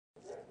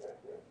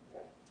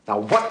Now,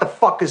 what the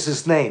fuck is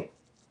his name?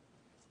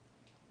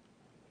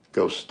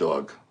 Ghost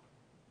Dog.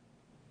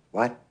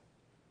 What?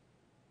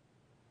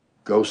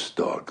 Ghost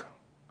Dog.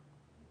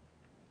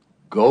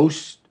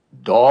 Ghost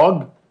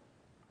Dog?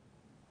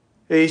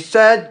 He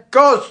said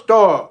Ghost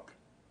Dog.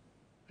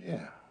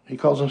 Yeah, he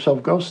calls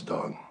himself Ghost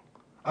Dog.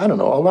 I don't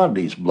know, a lot of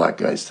these black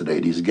guys today,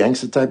 these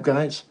gangster type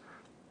guys,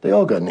 they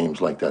all got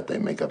names like that they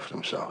make up for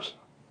themselves.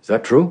 Is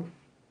that true?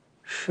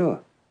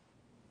 Sure.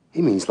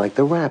 He means like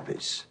the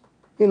rappers.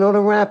 You know,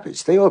 the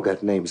rappers, they all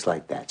got names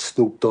like that.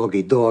 Snoop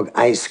Doggy Dogg,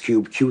 Ice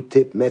Cube,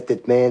 Q-Tip,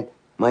 Method Man.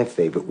 My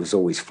favorite was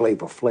always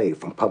Flavor Flav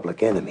from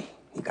Public Enemy.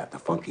 He got the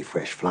funky,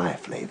 fresh fly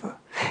flavor.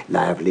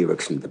 Live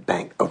lyrics from the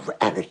bank of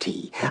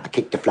reality. I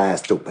kick the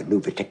flies dope,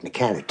 maneuver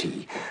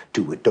technicality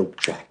to a dope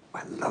track.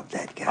 I love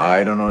that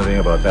guy. I don't know anything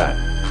about that.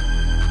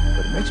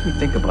 But it makes me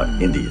think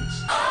about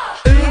Indians.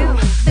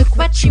 Look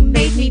what you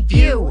made me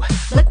view.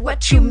 Look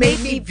what you made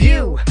me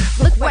view.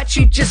 Look what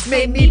you just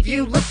made me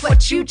view. Look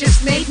what you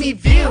just made me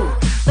view.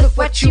 Look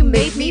what you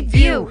made me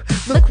view.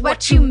 Look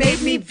what you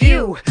made me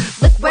view.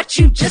 Look what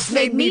you just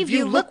made me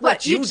view. Look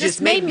what you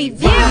just made me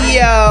view.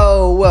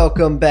 Yo,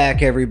 welcome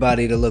back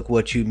everybody to Look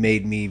What You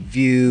Made Me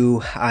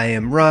View. I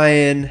am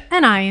Ryan.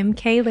 And I am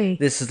Kaylee.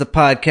 This is the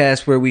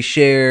podcast where we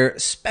share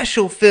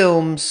special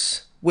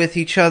films with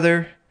each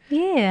other.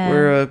 Yeah.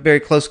 We're a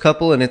very close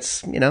couple, and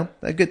it's, you know,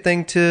 a good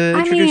thing to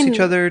introduce each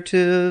other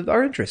to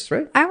our interests,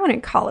 right? I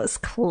wouldn't call us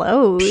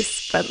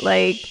close, but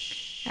like,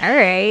 all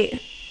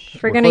right.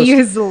 If we're going to close.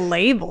 use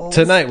labels.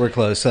 Tonight we're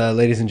close.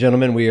 Ladies and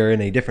gentlemen, we are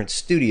in a different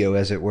studio,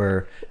 as it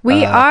were.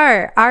 We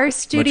are. Our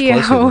much closer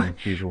than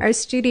usual. our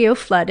studio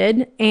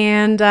flooded,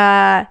 and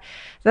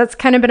that's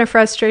kind of been a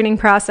frustrating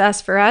process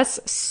for us.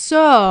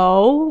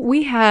 So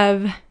we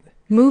have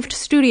moved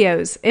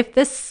studios. If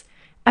this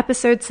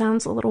episode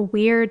sounds a little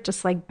weird,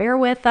 just like bear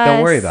with us.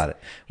 Don't worry about it.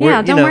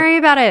 Don't worry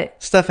about it.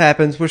 Stuff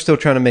happens. We're still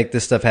trying to make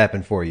this stuff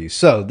happen for you.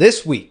 So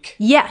this week,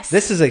 Yes.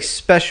 this is a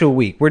special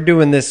week. We're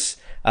doing this.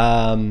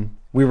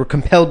 We were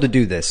compelled to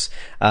do this.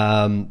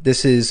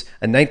 This is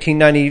a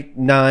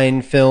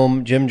 1999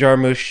 film. Jim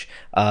Jarmusch,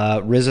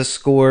 RZA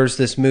scores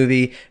this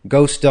movie,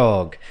 Ghost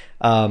Dog,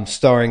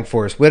 starring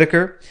Forest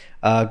Whitaker.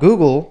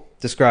 Google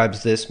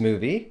describes this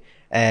movie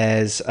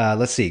as,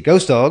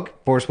 Ghost Dog,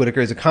 Forest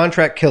Whitaker, is a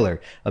contract killer,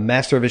 a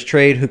master of his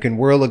trade who can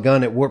whirl a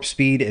gun at warp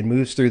speed and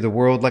moves through the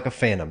world like a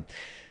phantom.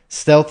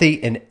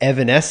 Stealthy and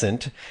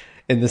evanescent,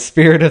 in the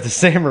spirit of the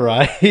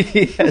samurai,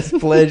 he has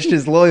pledged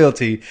his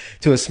loyalty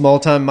to a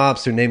small-time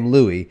mobster named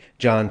Louis,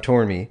 John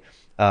Tormey,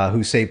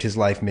 who saved his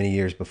life many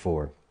years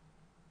before.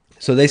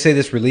 So they say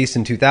this released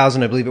in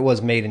 2000. I believe it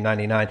was made in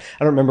 99. I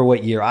don't remember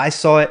what year I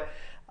saw it.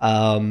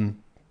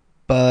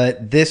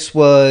 But this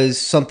was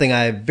something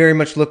I very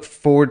much looked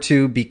forward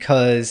to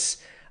because,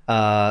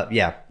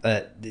 RZA,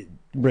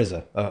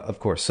 of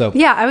course. So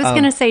Yeah, I was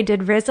going to say, did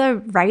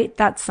RZA write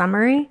that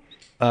summary?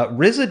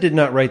 RZA did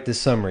not write this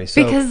summary.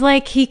 So, Because,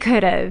 like, he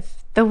could have.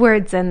 The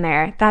words in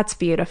there. That's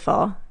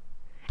beautiful.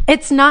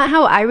 It's not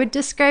how I would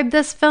describe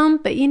this film,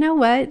 but you know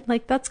what?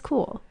 Like, that's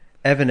cool.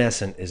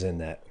 Evanescent is in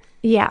that.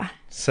 Yeah.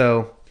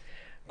 So,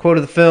 quote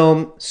of the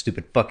film,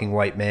 stupid fucking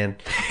white man.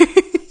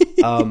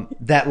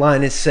 That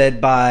line is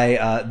said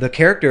by, the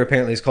character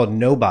apparently is called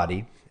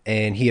Nobody,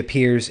 and he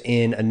appears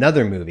in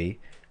another movie,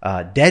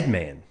 Dead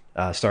Man,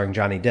 starring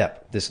Johnny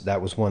Depp.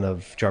 That was one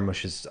of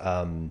Jarmusch's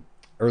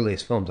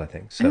earliest films, I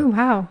think. So, Oh,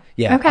 wow.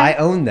 yeah, Okay. I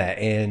own that,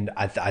 and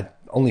I've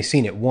only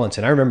seen it once,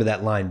 and I remember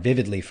that line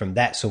vividly from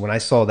that. So when I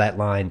saw that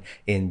line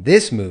in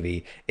this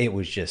movie, it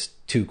was just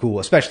too cool,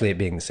 especially it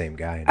being the same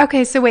guy.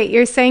 Okay, so wait,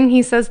 you're saying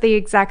he says the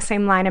exact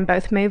same line in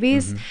both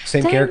movies?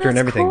 Same Dang, character and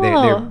that's everything.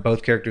 cool. They're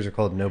both characters are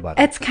called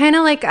Nobody. It's kind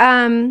of like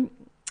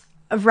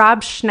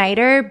Rob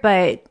Schneider,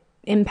 but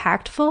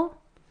impactful.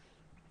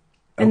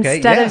 Okay,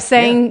 Instead yeah, of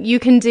saying you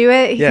can do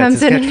it, he Yeah,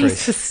 comes it's his in and he's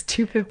catchphrase. a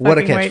stupid What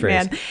a fucking white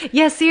catchphrase. man.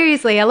 Yeah,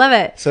 seriously, I love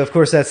it. So, of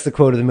course, that's the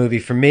quote of the movie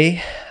for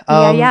me.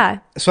 Yeah.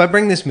 So I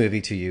bring this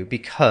movie to you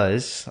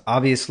because,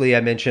 obviously,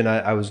 I mentioned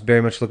I was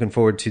very much looking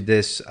forward to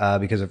this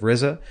because of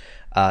RZA.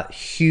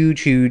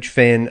 Huge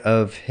fan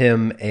of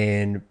him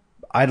and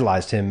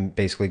idolized him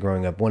basically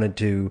growing up. Wanted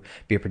to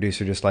be a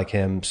producer just like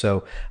him.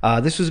 So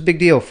this was a big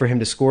deal for him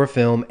to score a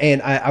film,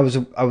 and I was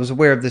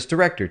aware of this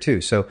director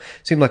too. So it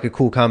seemed like a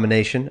cool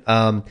combination.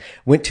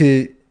 Went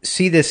to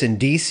see this in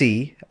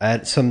DC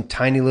at some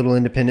tiny little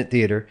independent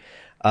theater.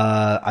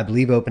 I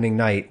believe opening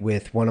night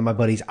with one of my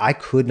buddies. I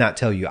could not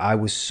tell you. I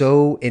was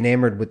so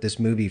enamored with this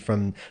movie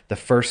from the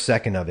first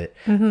second of it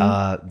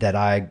that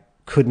I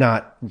could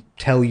not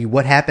tell you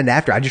what happened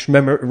after. I just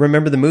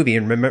remember the movie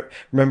and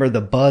remember the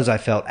buzz I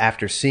felt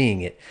after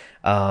seeing it.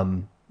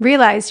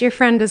 Realize your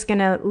friend is going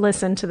to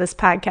listen to this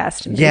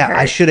podcast. And be Yeah, hurt.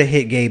 I should have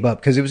hit Gabe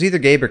up because it was either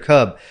Gabe or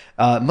Cub.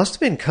 Must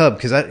have been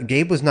Cub because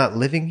Gabe was not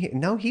living here.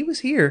 No, he was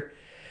here.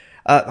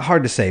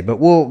 Hard to say, but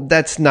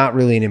that's not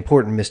really an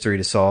important mystery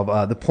to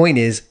solve. The point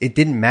is, it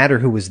didn't matter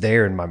who was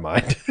there in my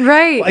mind.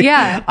 Right, Like,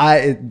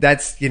 yeah.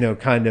 That's,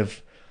 kind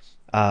of,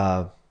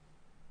 I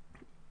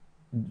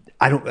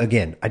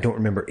don't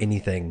remember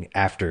anything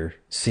after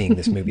seeing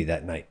this movie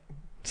that night.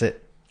 That's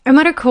it. And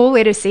what a cool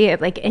way to see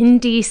it, like in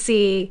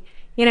DC,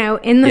 you know,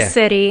 in the Yeah.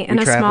 city, in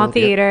We a small traveled,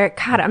 yeah. theater.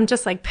 God, I'm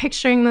just like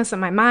picturing this in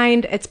my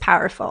mind. It's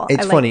powerful.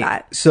 It's I like funny.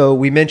 that. So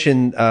we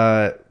mentioned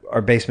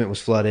our basement was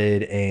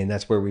flooded, and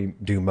that's where we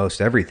do most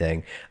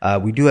everything.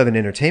 We do have an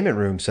entertainment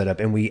room set up,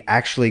 and we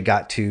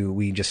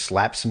just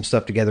slapped some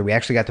stuff together. We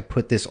actually got to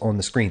put this on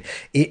the screen.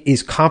 It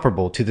is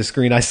comparable to the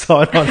screen I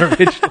saw it on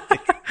originally.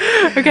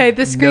 Okay,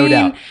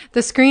 doubt.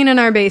 the screen in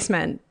our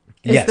basement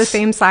is Yes. the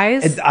same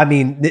size. I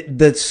mean,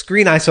 the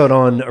screen I saw it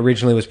on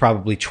originally was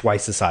probably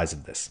twice the size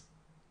of this.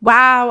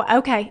 Wow.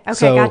 Okay.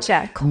 So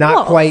Gotcha. Cool.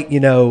 not quite,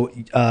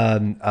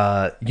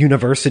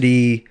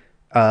 university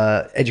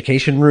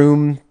education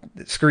room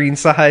screen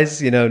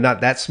size,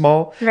 not that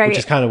small, Right. which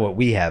is kind of what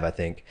we have, I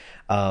think.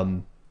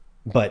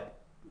 But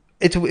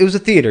it was a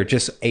theater,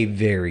 just a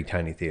very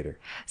tiny theater.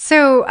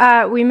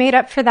 So we made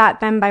up for that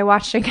then by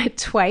watching it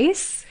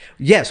twice.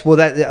 Yes. Well,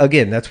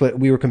 that's what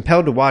we were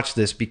compelled to watch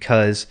this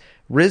because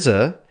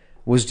RZA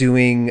was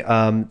doing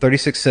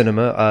 36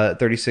 Cinema.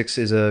 36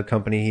 is a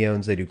company he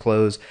owns. They do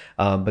clothes,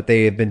 but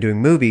they have been doing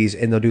movies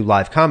and they'll do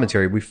live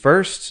commentary. We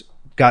first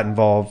got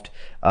involved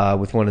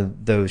with one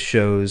of those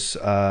shows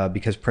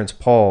because Prince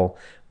Paul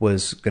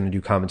was going to do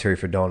commentary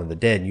for Dawn of the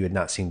Dead. You had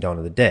not seen Dawn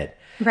of the Dead.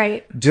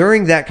 Right.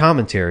 During that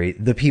commentary,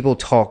 the people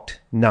talked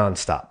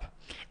nonstop.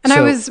 And I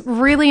So- was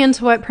really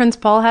into what Prince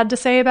Paul had to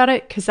say about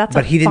it because that's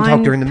But a he didn't fun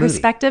talk during the movie.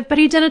 perspective. But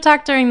he didn't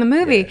talk during the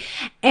movie.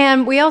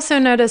 And we also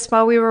noticed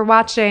while we were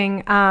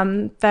watching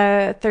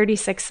the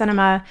 36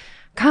 Cinema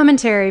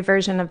commentary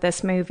version of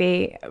this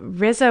movie,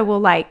 RZA will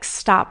like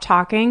stop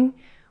talking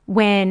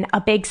when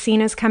a big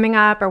scene is coming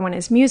up or when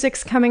his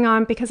music's coming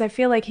on because I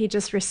feel like he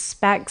just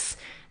respects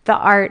the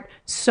art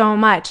so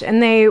much.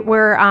 And they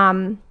were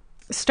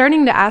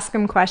starting to ask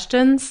him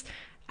questions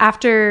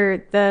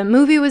after the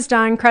movie was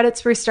done,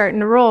 credits were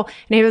starting to roll,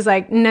 and he was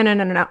like, no.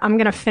 I'm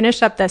going to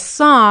finish up this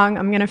song.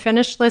 I'm going to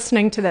finish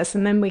listening to this,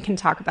 and then we can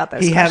talk about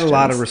those He had a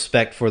lot of questions."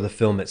 respect for the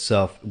film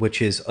itself,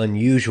 which is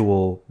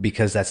unusual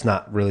because that's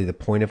not really the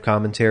point of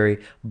commentary.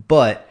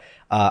 But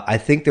I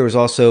think there was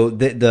also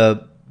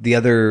the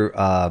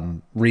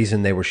other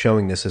reason they were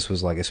showing this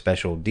was like a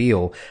special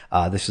deal.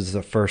 This is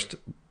the first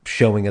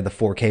showing of the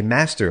 4K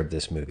master of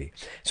this movie.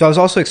 So I was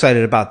also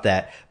excited about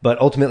that, but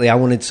ultimately I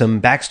wanted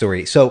some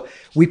backstory. So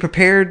we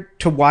prepared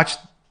to watch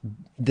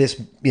this,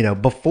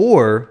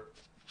 before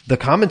the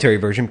commentary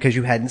version because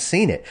you hadn't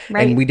seen it.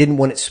 Right. And we didn't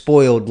want it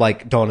spoiled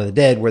like Dawn of the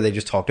Dead where they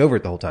just talked over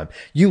it the whole time.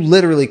 You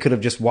literally could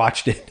have just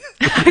watched it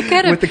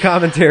with the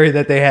commentary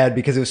that they had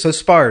because it was so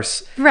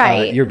sparse.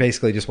 Right. You're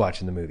basically just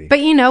watching the movie.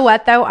 But you know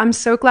what, though? I'm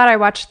so glad I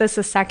watched this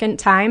a second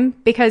time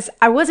because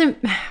I'm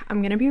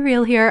going to be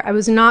real here. I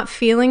was not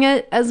feeling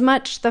it as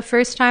much the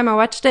first time I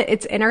watched it.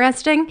 It's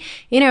interesting.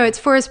 It's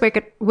Forrest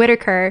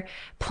Whitaker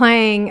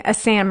playing a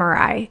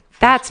samurai.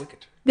 That's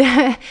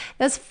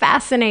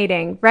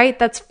fascinating, right?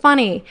 That's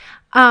funny.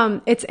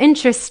 It's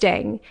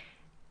interesting.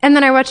 And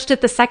then I watched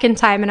it the second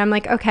time and I'm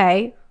like,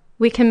 okay,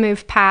 we can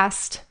move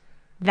past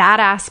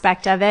that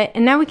aspect of it.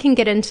 And now we can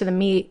get into the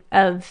meat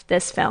of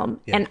this film.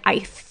 Yeah. And I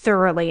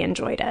thoroughly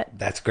enjoyed it.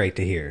 That's great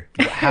to hear.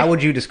 How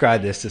would you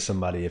describe this to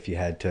somebody if you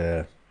had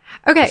to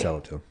Okay. sell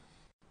it to them?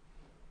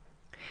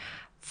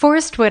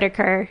 Forrest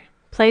Whitaker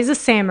plays a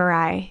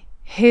samurai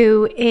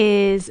who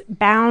is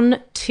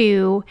bound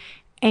to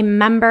a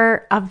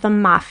member of the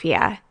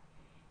mafia.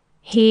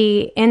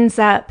 He ends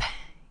up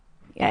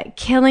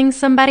killing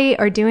somebody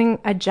or doing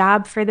a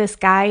job for this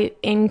guy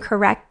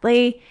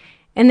incorrectly,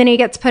 and then he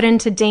gets put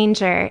into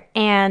danger,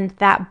 and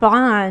that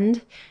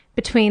bond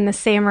between the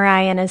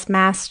samurai and his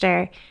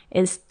master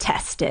is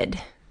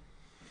tested.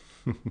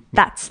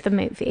 That's the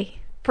movie.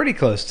 Pretty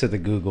close to the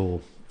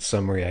Google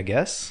summary, I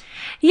guess.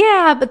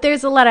 Yeah, but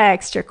there's a lot of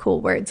extra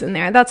cool words in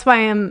there. That's why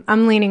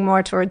I'm leaning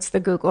more towards the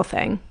Google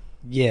thing.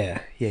 Yeah.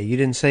 You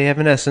didn't say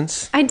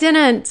Evanescence. I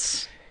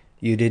didn't.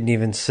 You didn't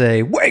even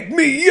say "Wake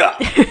me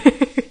up."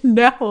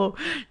 No,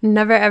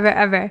 never, ever,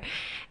 ever.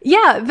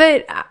 Yeah,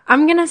 but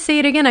I'm going to say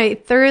it again. I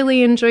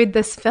thoroughly enjoyed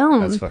this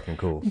film. That's fucking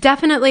cool.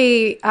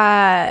 Definitely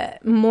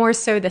more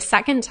so the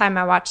second time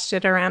I watched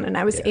it around and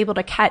I was able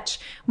to catch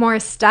more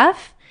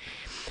stuff.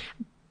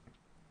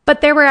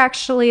 But there were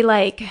actually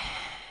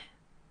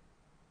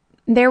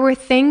there were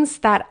things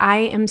that I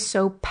am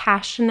so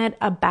passionate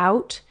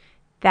about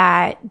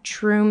that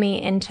drew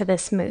me into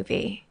this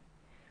movie.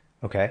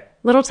 Okay.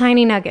 Little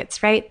tiny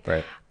nuggets, right?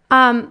 Right.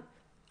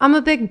 I'm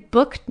a big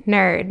book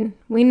nerd.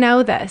 We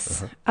know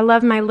this. I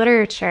love my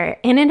literature,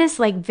 and it is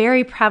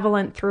very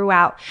prevalent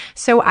throughout.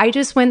 So I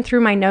just went through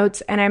my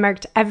notes and I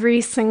marked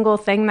every single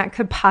thing that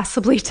could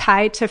possibly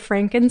tie to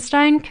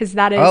Frankenstein because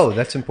that is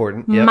That's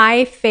important. Yep.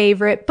 my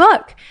favorite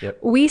book. Yep.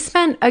 We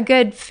spent a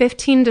good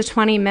 15 to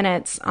 20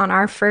 minutes on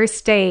our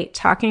first date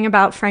talking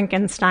about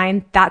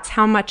Frankenstein. That's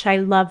how much I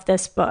love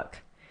this book.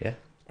 Yeah.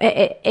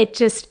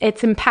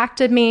 It's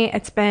impacted me.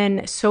 It's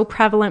been so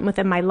prevalent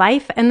within my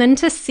life. And then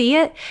to see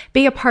it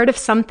be a part of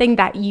something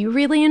that you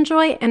really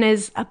enjoy and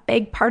is a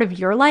big part of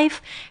your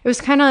life, it was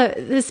kind of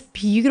this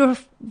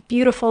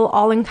beautiful,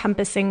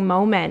 all-encompassing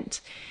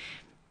moment.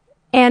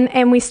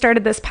 And we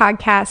started this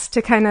podcast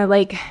to kind of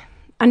like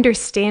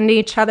understand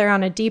each other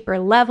on a deeper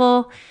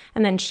level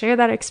and then share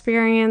that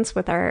experience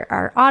with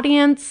our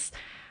audience.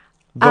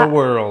 The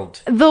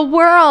world. The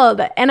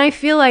world. And I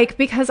feel like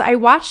because I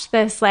watched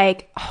this,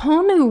 like a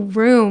whole new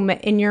room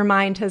in your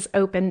mind has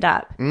opened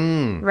up,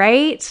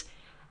 right?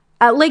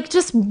 Like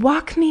just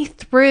walk me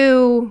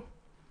through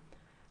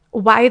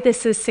why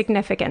this is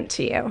significant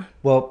to you.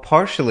 Well,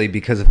 partially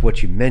because of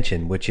what you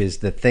mentioned, which is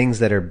the things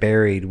that are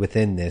buried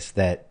within this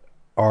that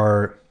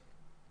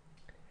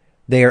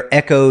they are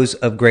echoes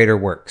of greater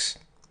works.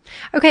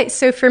 Okay,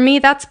 so for me,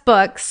 that's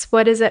books.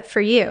 What is it for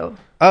you?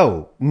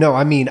 Oh, no,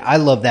 I mean, I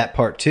love that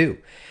part too.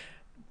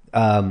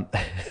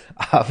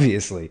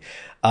 Obviously.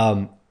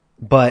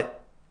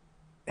 But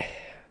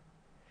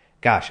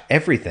gosh,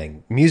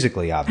 everything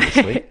musically,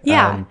 obviously.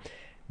 Yeah.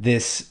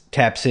 This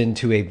taps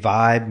into a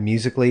vibe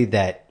musically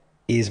that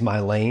is my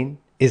lane,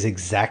 is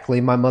exactly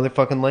my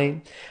motherfucking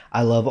lane.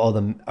 I love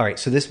all right.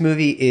 So this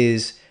movie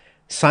is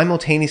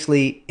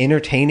simultaneously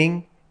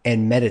entertaining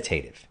and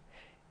meditative.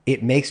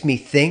 It makes me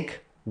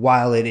think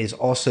while it is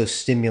also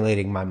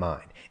stimulating my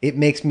mind. It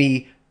makes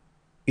me,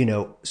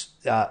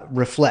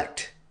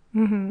 reflect.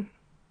 Mm-hmm.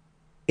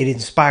 It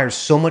inspires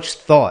so much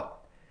thought,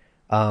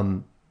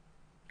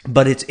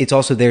 but it's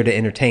also there to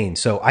entertain.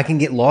 So I can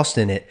get lost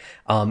in it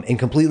and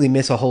completely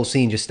miss a whole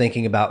scene just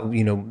thinking about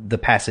the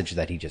passage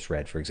that he just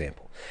read, for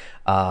example.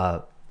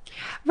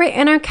 Right,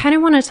 and I kind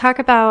of want to talk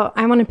about.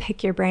 I want to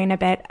pick your brain a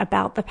bit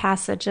about the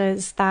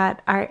passages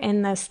that are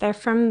in this. They're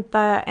from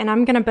and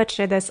I'm going to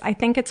butcher this. I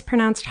think it's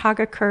pronounced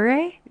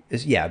Hagakure.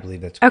 Yeah, I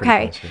believe that's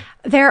okay. Close, yeah.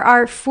 There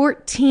are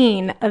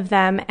 14 of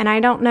them, and I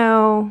don't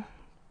know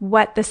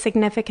what the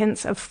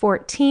significance of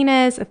 14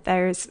 is, if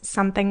there's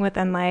something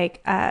within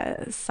like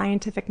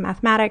scientific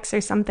mathematics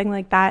or something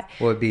like that.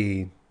 Well, it'd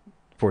be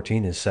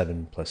 14 is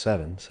 7 plus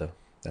 7, so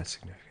that's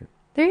significant.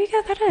 There you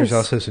go, that is. There's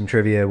also some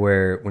trivia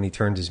where when he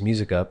turns his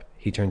music up,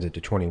 he turns it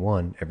to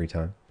 21 every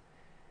time.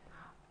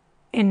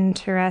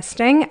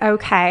 Interesting.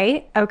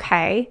 Okay.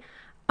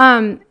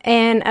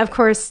 And of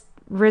course,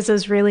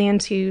 RZA's really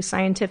into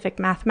scientific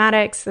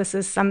mathematics. This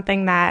is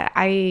something that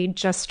I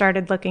just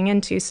started looking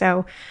into.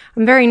 So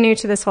I'm very new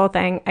to this whole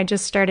thing. I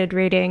just started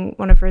reading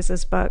one of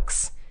RZA's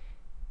books.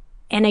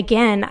 And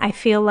again, I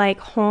feel like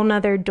whole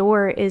nother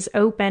door is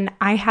open.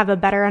 I have a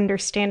better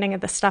understanding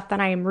of the stuff that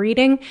I am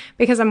reading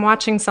because I'm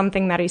watching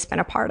something that he's been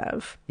a part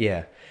of.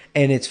 Yeah.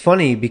 And it's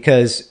funny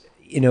because,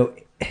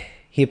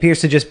 he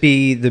appears to just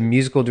be the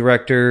musical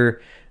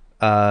director,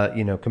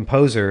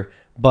 composer,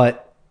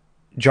 but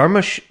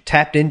Jarmusch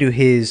tapped into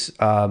his,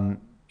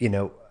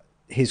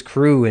 his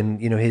crew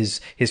and,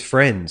 his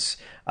friends.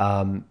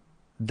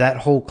 That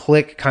whole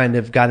clique kind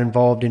of got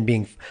involved in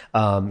being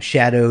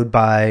shadowed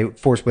by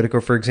Forrest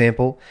Whitaker, for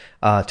example,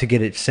 to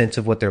get a sense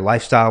of what their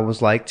lifestyle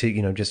was like,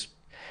 to, just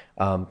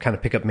kind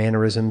of pick up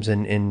mannerisms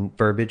and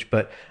verbiage.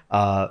 But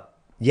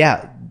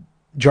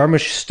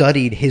Jarmusch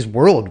studied his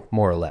world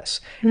more or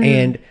less. Mm-hmm.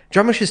 And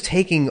Jarmusch is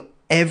taking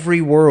every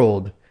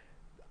world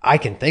I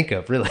can think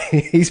of, really.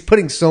 He's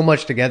putting so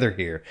much together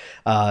here,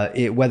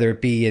 whether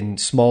it be in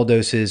small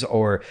doses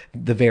or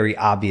the very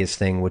obvious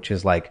thing, which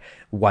is like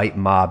white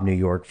mob New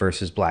York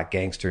versus black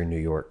gangster New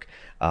York.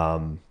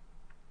 Or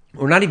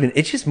not even,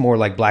 it's just more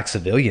like black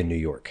civilian New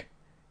York,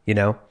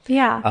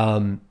 Yeah.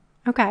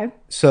 Okay.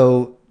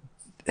 So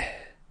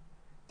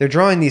they're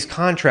drawing these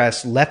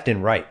contrasts left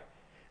and right.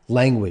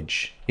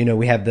 Language,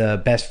 we have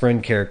the best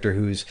friend character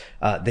who's,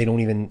 they don't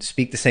even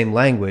speak the same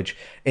language.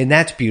 And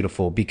that's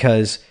beautiful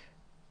because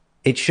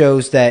it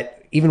shows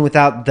that even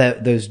without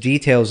those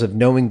details of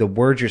knowing the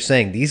words you're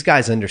saying, these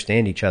guys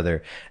understand each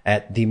other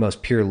at the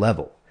most pure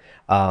level.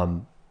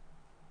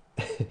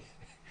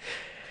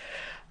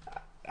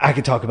 I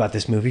could talk about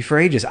this movie for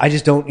ages. I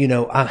just don't,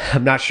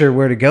 I'm not sure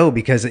where to go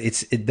because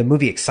the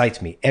movie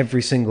excites me.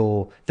 Every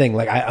single thing.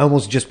 Like I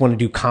almost just want to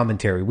do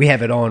commentary. We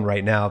have it on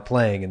right now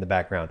playing in the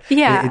background.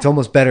 Yeah. It's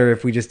almost better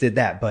if we just did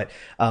that. But,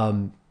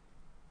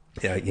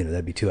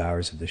 that'd be 2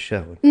 hours of the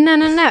show.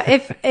 No.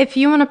 If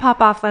you want to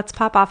pop off, let's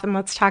pop off and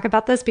let's talk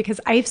about this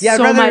because I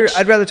have much.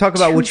 I'd rather talk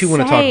about what you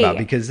want to talk about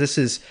because this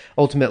is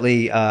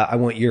ultimately, I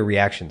want your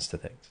reactions to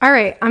things. All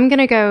right. I'm going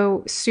to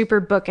go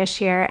super bookish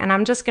here and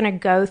I'm just going to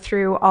go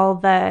through all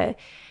the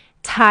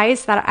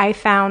ties that I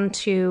found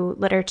to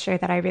literature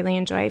that I really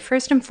enjoy.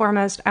 First and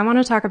foremost, I want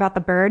to talk about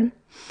the bird.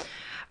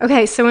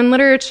 Okay. So in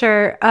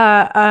literature,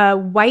 a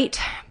white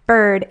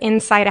bird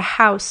inside a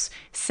house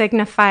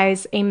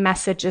signifies a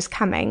message is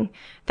coming.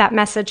 That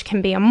message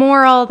can be a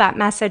moral, that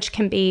message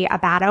can be a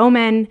bad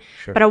omen,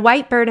 sure. But a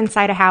white bird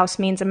inside a house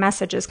means a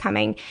message is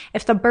coming.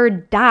 If the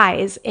bird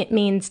dies, it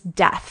means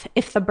death.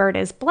 If the bird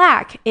is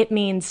black, it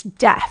means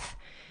death.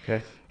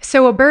 Okay.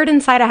 So a bird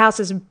inside a house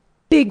is a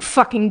big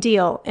fucking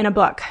deal in a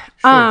book.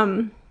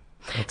 Sure.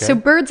 Okay. So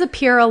birds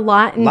appear a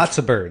lot in... Lots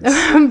of birds.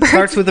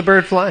 Starts with a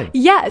bird flying.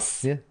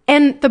 Yes. Yeah.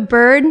 And the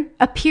bird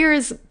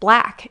appears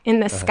black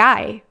in the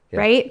sky, yeah.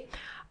 Right?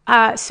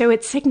 So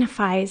it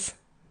signifies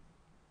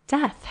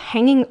death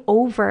hanging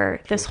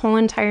over this whole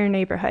entire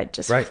neighborhood,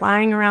 just right.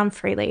 Flying around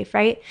freely,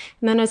 right?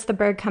 And then as the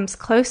bird comes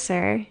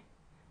closer,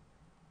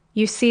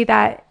 you see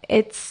that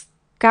it's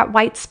got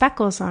white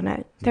speckles on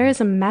it. There is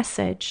a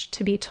message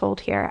to be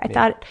told here. I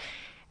thought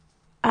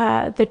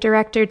the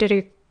director did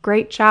a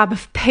great job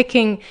of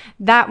picking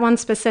that one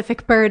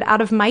specific bird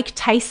out of Mike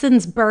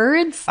Tyson's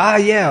birds.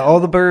 Yeah, all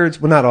the birds.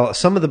 Well, not all.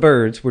 Some of the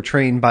birds were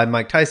trained by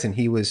Mike Tyson.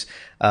 He was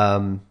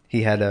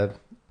he had a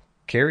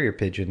carrier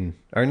pigeon,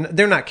 or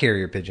they're not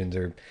carrier pigeons,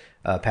 or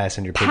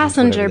passenger pigeons.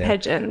 Passenger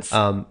pigeons.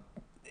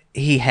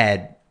 He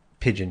had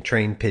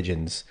trained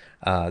pigeons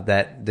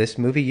that this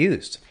movie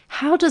used.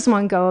 How does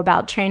one go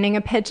about training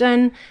a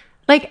pigeon?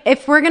 Like,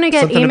 if we're going to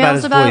get Something about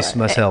emails his voice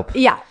must help.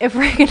 Yeah, if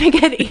we're going to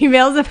get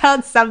emails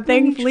about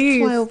something,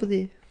 please. Fly over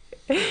there.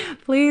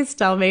 Please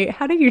tell me,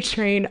 how do you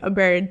train a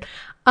bird?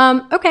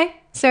 Okay,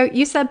 so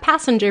you said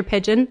passenger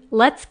pigeon.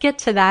 Let's get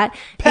to that.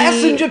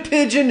 Passenger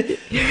pigeon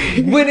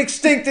went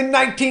extinct in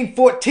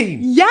 1914.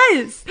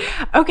 Yes!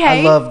 Okay.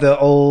 I love the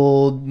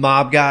old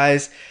mob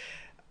guys.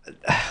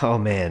 Oh,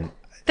 man.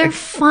 They're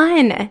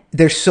fun.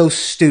 They're so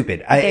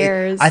stupid.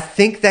 I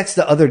think that's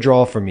the other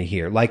draw for me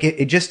here. Like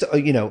it just,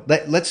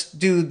 let's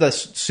do the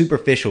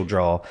superficial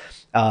draw.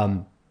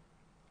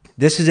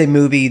 This is a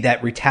movie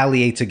that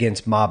retaliates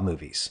against mob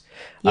movies.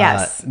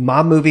 Yes.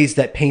 Mob movies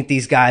that paint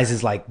these guys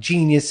as like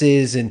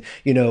geniuses and,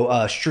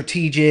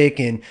 strategic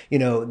and,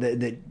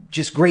 the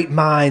just great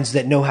minds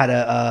that know how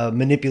to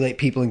manipulate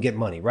people and get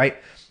money, right?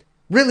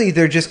 Really,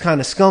 they're just kind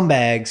of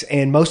scumbags,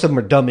 and most of them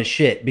are dumb as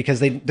shit because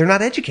they're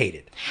not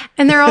educated.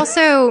 And they're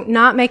also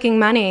not making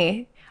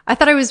money. I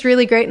thought it was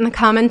really great in the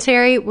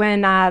commentary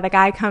when the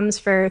guy comes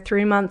for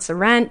 3 months of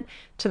rent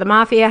to the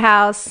mafia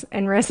house,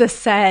 and RZA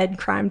said,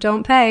 "Crime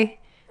don't pay."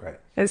 Right.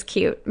 It was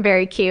cute.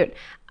 Very cute.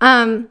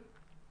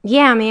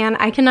 Yeah, man,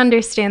 I can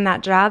understand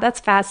that draw. That's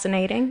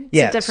fascinating.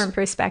 It's a different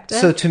perspective.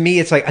 So to me,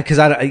 it's like, because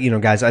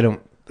guys, I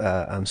don't,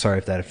 I'm sorry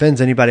if that offends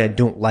anybody. I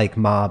don't like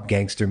mob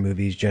gangster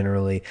movies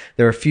generally.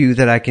 There are a few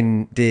that I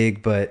can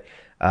dig, but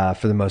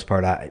for the most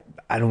part, I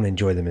don't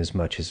enjoy them as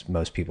much as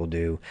most people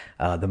do.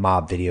 The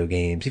mob video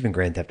games, even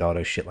Grand Theft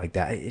Auto, shit like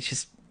that. It's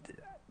just,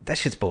 that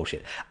shit's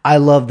bullshit. I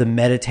love the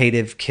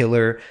meditative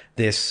killer,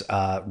 this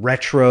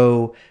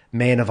retro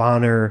man of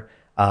honor.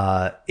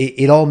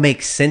 It all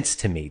makes sense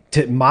to me.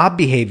 Mob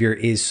behavior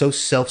is so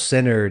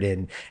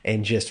self-centered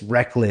and just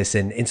reckless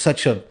and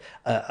such a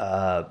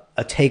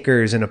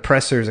takers and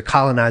oppressors, a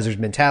colonizers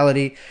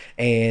mentality.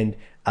 And,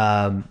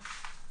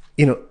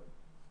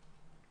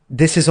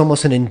 this is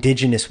almost an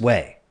indigenous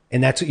way.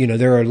 And that's,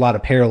 there are a lot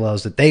of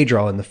parallels that they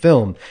draw in the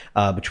film,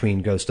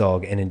 between Ghost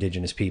Dog and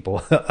indigenous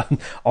people,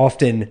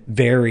 often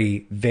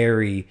very,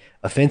 very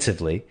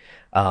offensively,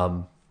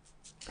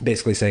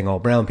 basically saying all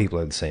brown people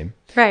are the same.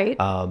 Right.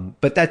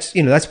 But that's,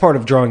 that's part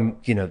of drawing,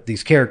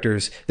 these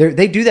characters.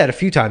 They do that a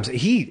few times.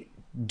 He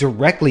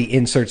directly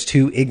inserts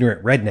two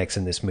ignorant rednecks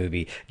in this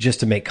movie just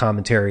to make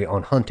commentary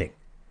on hunting.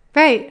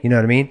 Right. You know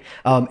what I mean?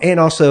 And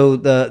also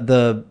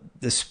the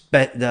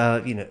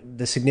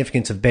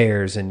significance of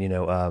bears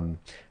and,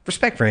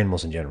 respect for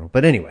animals in general.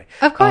 But anyway.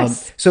 Of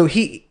course. So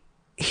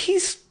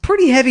he's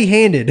pretty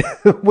heavy-handed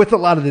with a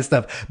lot of this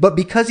stuff, but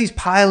because he's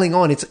piling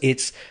on,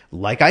 it's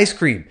like ice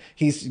cream.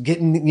 He's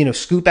getting,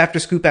 scoop after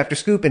scoop after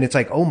scoop, and it's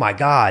like, oh my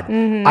God,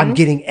 I'm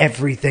getting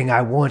everything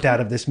I want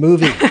out of this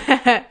movie.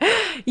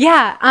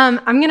 Yeah.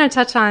 I'm going to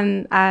touch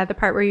on the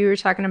part where you were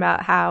talking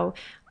about how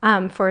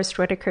Forrest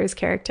Whitaker's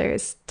character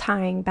is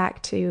tying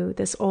back to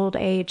this old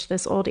age,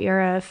 this old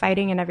era of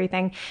fighting and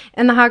everything.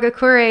 In the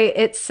Hagakure,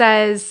 it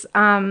says,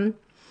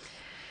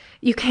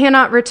 you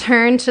cannot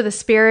return to the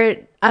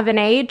spirit of an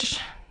age.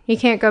 You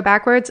can't go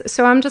backwards.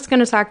 So I'm just going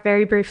to talk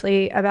very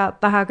briefly about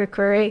the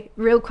Hagakure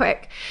real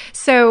quick.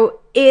 So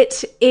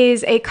it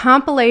is a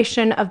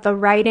compilation of the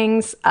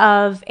writings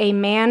of a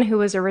man who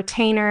was a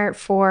retainer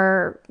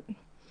for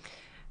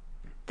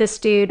this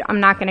dude.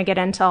 I'm not going to get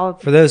into all.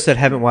 For those that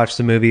haven't watched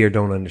the movie or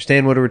don't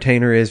understand what a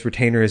retainer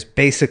is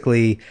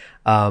basically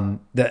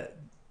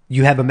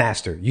you have a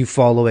master. You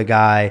follow a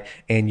guy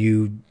and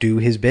you do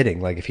his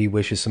bidding. Like if he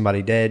wishes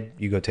somebody dead,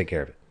 you go take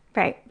care of it.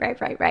 Right.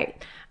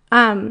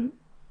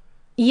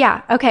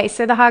 Yeah. Okay.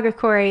 So the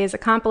Hagakure is a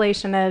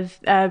compilation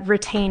of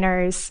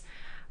retainers'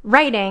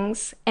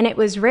 writings, and it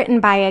was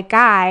written by a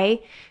guy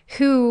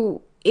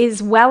who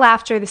is well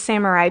after the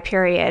samurai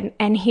period,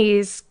 and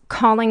he's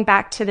calling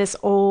back to this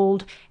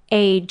old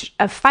age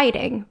of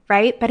fighting,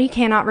 right? But he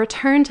cannot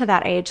return to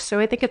that age. So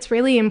I think it's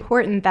really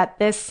important that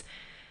this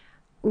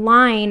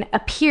line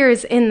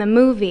appears in the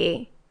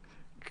movie,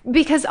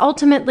 because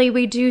ultimately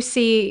we do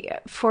see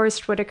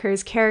Forrest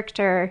Whitaker's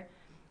character,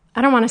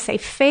 I don't want to say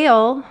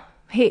fail.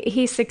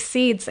 He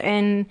succeeds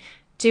in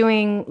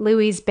doing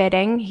Louis'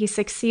 bidding. He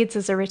succeeds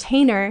as a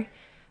retainer,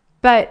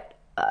 but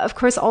of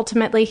course,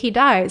 ultimately he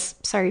dies.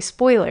 Sorry,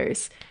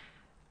 spoilers.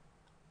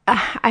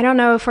 I don't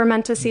know if we're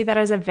meant to see that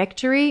as a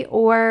victory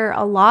or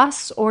a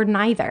loss or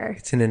neither.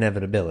 It's an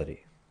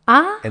inevitability.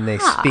 And they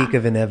speak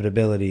of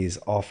inevitabilities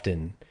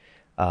often.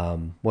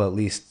 Well, at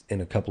least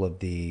in a couple of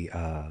the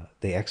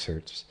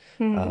excerpts.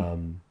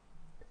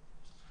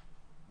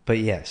 But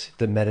yes,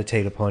 to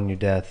meditate upon your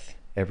death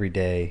every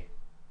day,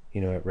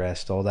 at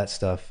rest, all that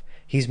stuff.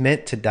 He's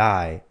meant to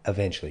die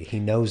eventually. He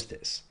knows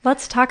this.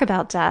 Let's talk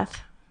about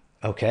death,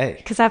 Okay.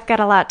 because I've got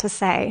a lot to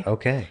say.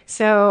 Okay.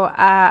 So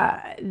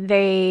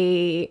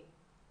they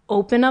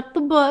open up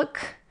the book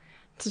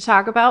to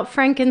talk about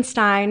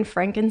Frankenstein.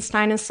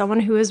 Frankenstein is someone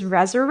who is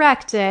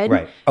resurrected.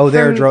 Right. Oh,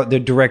 there are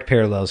direct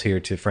parallels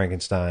here to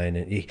Frankenstein.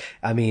 And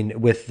I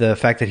mean, with the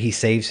fact that he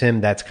saves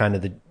him, that's kind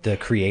of the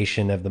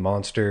creation of the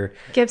monster.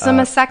 Gives him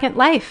a second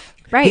life.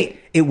 Right.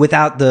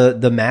 Without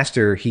the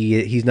master,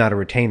 he's not a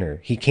retainer.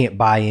 He can't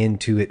buy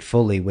into it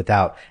fully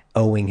without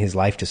owing his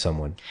life to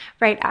someone.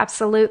 Right,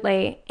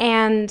 absolutely.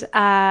 And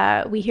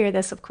we hear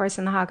this, of course,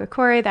 in the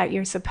Hagakure, that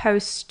you're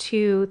supposed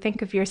to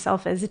think of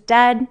yourself as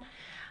dead.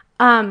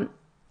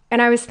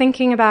 And I was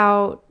thinking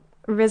about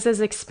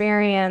Riz's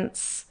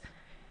experience.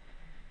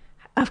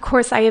 Of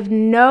course, I have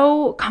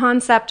no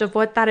concept of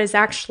what that is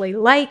actually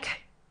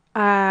like.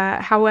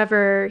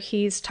 However,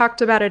 he's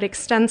talked about it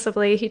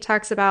extensively. He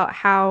talks about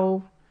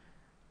how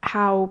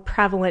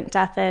prevalent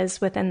death is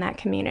within that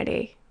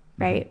community,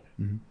 right?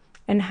 Mm-hmm.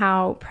 And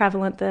how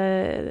prevalent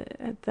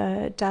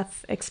the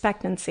death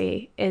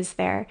expectancy is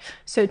there.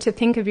 So to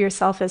think of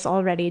yourself as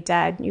already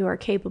dead, you are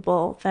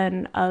capable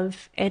then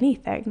of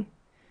anything.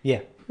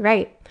 Yeah.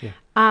 Right. Yeah.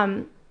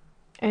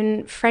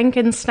 And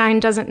Frankenstein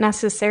doesn't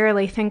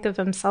necessarily think of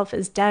himself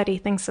as dead. He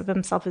thinks of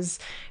himself as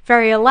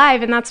very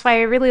alive. And that's why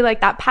I really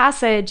like that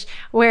passage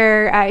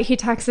where he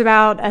talks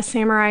about a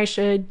samurai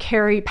should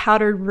carry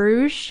powdered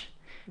rouge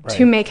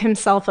to make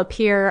himself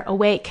appear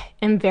awake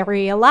and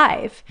very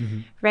alive.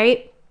 Mm-hmm.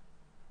 Right?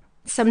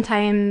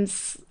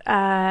 Sometimes,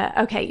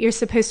 you're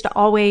supposed to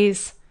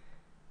always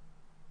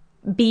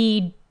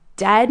be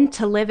dead,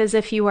 to live as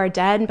if you are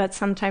dead, but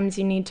sometimes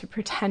you need to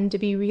pretend to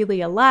be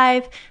really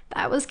alive.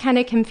 That was kind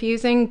of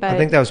confusing, but I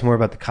think that was more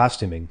about the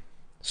costuming,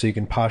 so you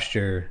can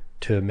posture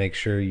to make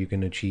sure you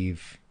can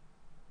achieve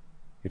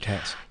your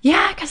task.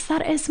 Yeah, because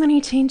that is when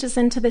he changes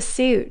into the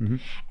suit. Mm-hmm.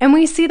 And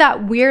we see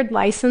that weird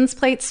license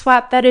plate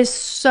swap that is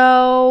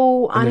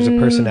so and there's a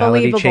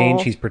personality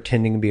change. He's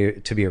pretending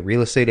to be a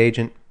real estate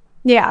agent.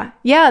 Yeah,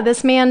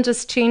 this man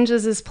just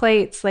changes his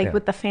plates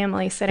with the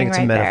family sitting right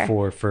there. I think it's a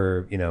metaphor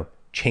for,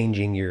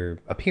 changing your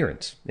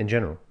appearance in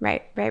general.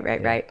 Right.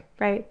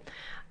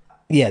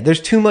 Yeah, there's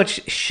too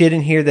much shit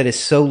in here that is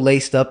so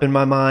laced up in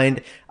my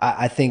mind.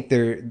 I think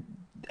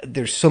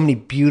there's so many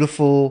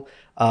beautiful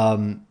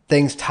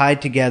things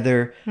tied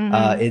together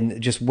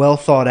in just well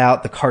thought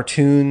out. The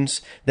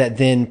cartoons that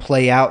then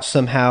play out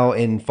somehow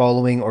in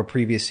following or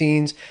previous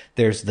scenes.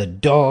 There's the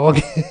dog.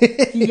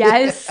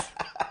 Yes.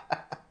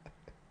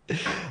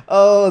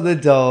 Oh, the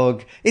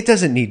dog. It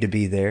doesn't need to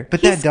be there,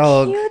 but He's that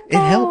dog, cute, it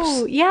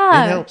helps.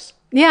 Yeah. It helps.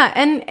 Yeah,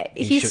 and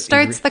he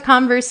starts the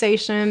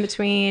conversation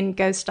between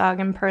Ghost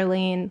Dog and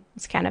Perline.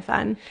 It's kind of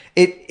fun.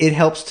 It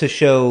helps to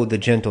show the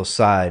gentle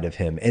side of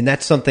him. And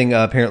that's something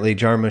apparently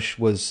Jarmusch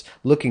was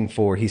looking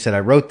for. He said,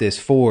 I wrote this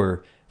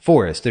for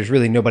Forrest. There's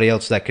really nobody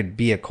else that could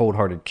be a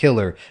cold-hearted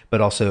killer,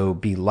 but also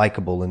be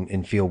likable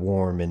and feel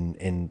warm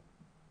and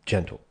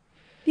gentle.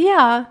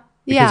 Yeah.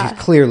 Because he's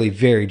clearly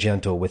very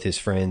gentle with his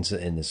friends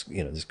and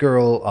this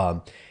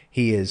girl.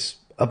 He is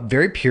a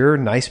very pure,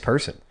 nice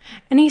person.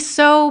 And he's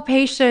so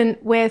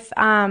patient with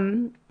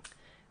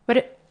what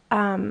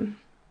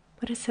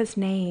is his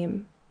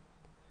name?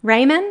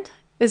 Raymond?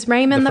 Is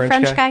Raymond the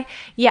French guy?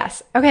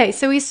 Yes. Okay,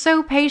 so he's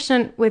so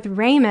patient with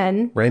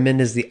Raymond.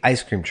 Raymond is the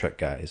ice cream truck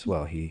guy as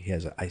well. He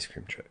has an ice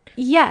cream truck.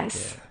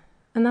 Yes. Yeah.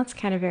 And that's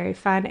kind of very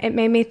fun. It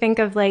made me think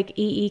of like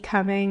E.E.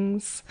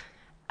 Cummings,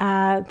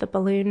 the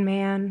Balloon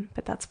Man,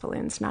 but that's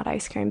balloons, not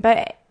ice cream.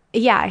 But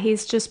yeah,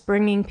 he's just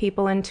bringing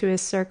people into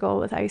his circle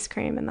with ice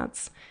cream, and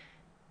that's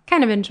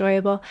kind of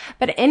enjoyable.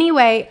 But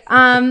anyway,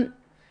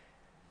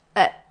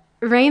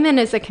 Raymond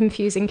is a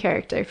confusing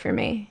character for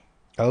me.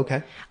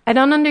 Okay. I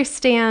don't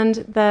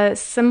understand the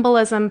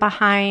symbolism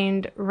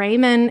behind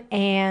Raymond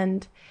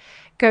and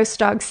Ghost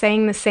Dog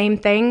saying the same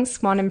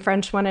things, one in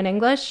French, one in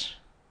English.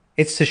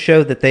 It's to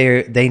show that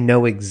they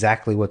know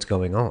exactly what's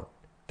going on.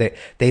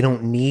 They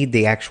don't need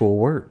the actual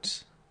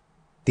words.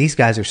 These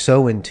guys are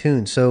so in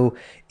tune, so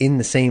in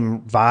the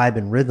same vibe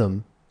and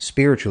rhythm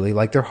spiritually,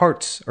 like their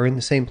hearts are in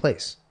the same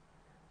place.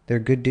 They're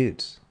good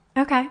dudes.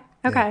 Okay.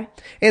 Yeah.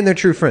 And they're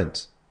true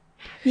friends.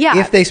 Yeah.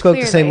 If they spoke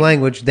the same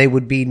language, they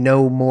would be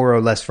no more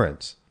or less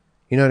friends.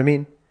 You know what I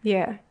mean?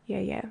 Yeah.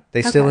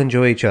 They still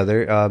enjoy each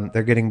other.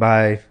 They're getting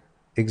by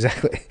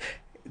exactly.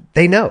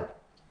 They know.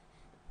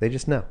 They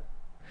just know.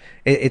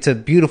 It's a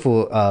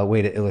beautiful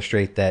way to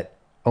illustrate that,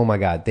 oh my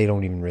God, they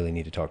don't even really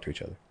need to talk to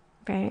each other.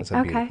 Right. That's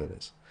how beautiful it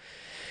is.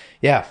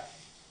 Yeah.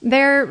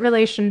 Their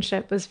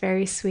relationship was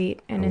very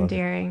sweet and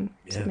endearing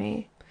to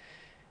me.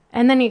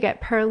 And then you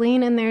get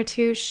Perline in there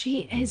too.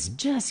 She is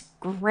just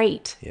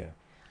great. Yeah.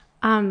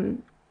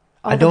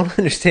 I don't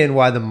understand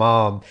why the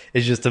mom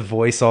is just a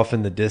voice off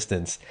in the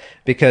distance,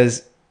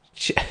 because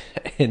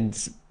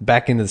and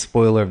back into the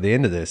spoiler of the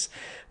end of this,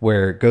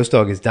 where Ghost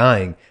Dog is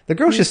dying, the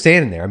girl's just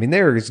standing there. I mean,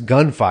 there is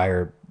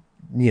gunfire,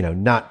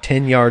 not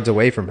 10 yards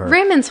away from her.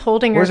 Raymond's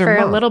holding her for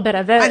a little bit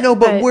of it. I know,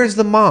 but where's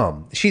the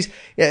mom? She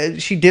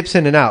dips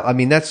in and out. I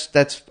mean, that's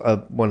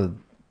one of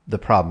the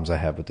problems I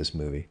have with this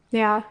movie.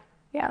 Yeah.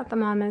 Yeah. The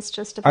mom is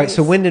just a All right,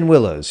 so face. Wind and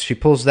Willows, she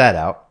pulls that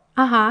out.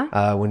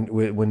 Uh-huh.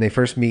 When they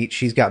first meet,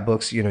 she's got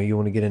books. You know, you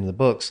want to get into the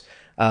books.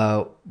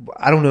 I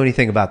don't know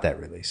anything about that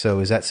really. So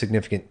is that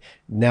significant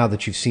now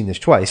that you've seen this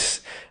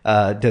twice?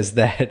 Does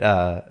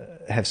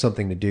that have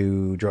something to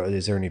do?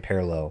 Is there any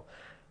parallel?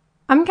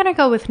 I'm going to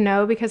go with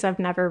no because I've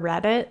never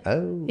read it.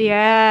 Oh,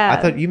 Yeah.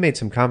 I thought you made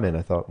some comment.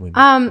 I thought when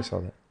I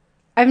saw that.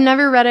 I've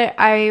never read it.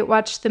 I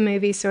watched the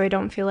movie, so I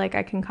don't feel like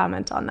I can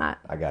comment on that.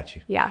 I got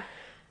you. Yeah.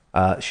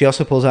 She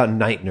also pulls out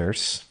Night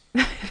Nurse.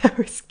 That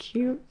was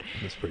cute.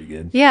 That's pretty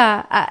good.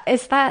 Yeah.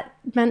 Is that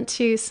meant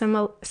to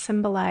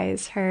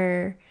symbolize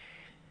her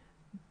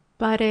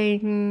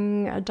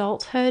budding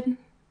adulthood?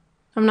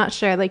 I'm not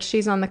sure. Like,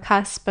 she's on the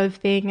cusp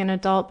of being an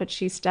adult, but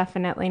she's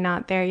definitely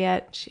not there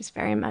yet. She's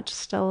very much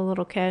still a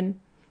little kid.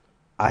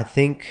 I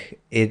think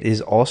it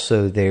is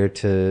also there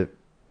to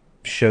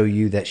show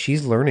you that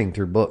she's learning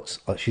through books.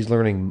 She's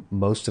learning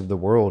most of the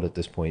world at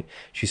this point.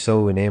 She's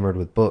so enamored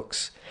with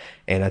books.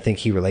 And I think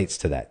he relates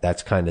to that.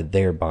 That's kind of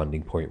their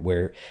bonding point,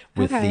 where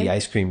with the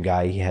ice cream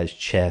guy, he has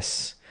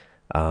chess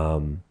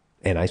and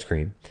ice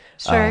cream.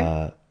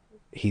 Sure.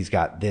 He's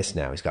got this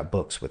now. He's got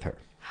books with her.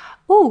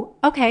 Oh,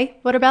 okay.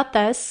 What about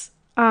this?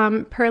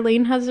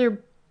 Pearline has her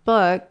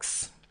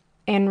books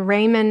and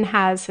Raymond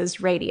has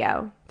his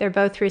radio. They're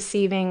both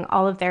receiving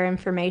all of their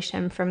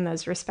information from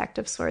those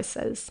respective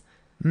sources.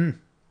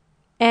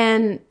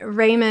 And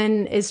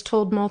Raymond is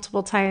told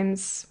multiple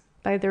times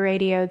by the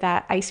radio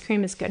that ice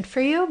cream is good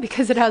for you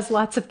because it has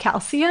lots of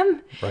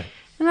calcium. Right.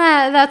 And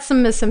that's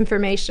some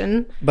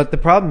misinformation. But the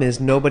problem is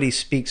nobody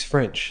speaks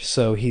French.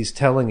 So he's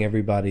telling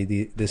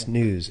everybody this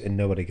news and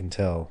nobody can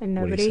tell. And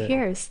what he nobody said.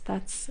 hears.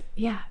 That's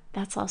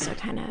also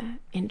kind of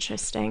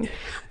interesting.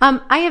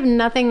 I have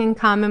nothing in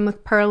common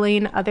with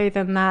Pearline other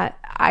than that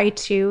I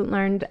too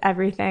learned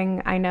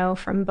everything I know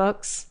from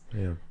books.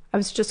 Yeah. I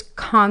was just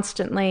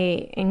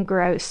constantly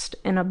engrossed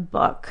in a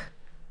book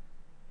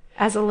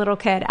as a little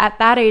kid, at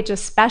that age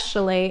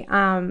especially.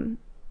 And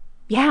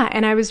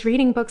I was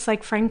reading books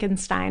like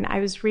Frankenstein. I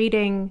was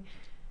reading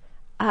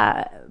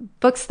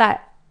books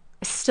that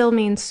still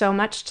mean so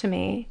much to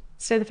me.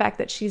 So the fact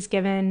that she's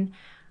given,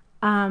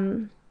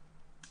 I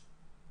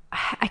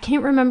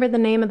can't remember the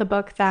name of the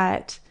book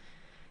that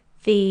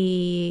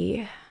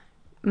the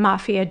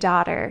mafia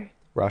daughter,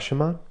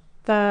 Rashomon?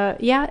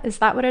 is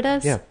that what it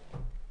is? Yeah.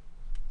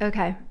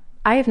 Okay.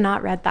 I have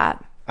not read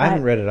that. I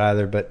haven't read it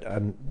either, but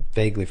I'm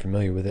vaguely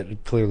familiar with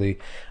it. Clearly,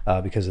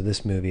 because of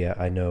this movie,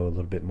 I know a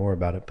little bit more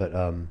about it. But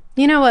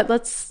you know what?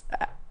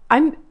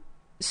 I'm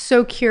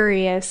so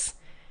curious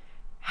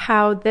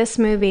how this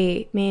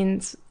movie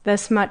means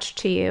this much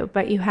to you,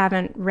 but you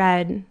haven't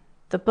read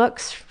the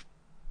books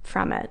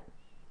from it.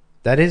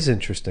 that is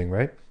interesting,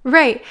 right?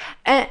 Right.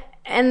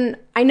 And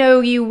I know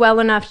you well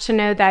enough to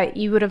know that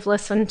you would have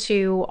listened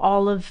to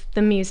all of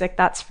the music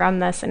that's from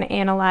this and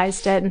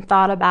analyzed it and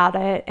thought about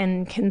it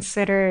and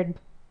considered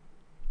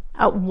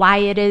why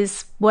it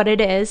is what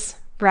it is,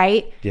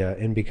 right? Yeah,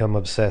 and become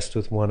obsessed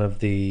with one of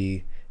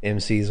the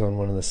MCs on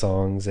one of the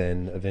songs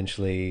and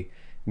eventually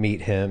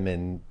meet him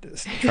and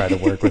try to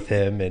work with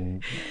him,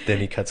 and then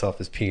he cuts off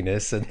his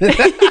penis. And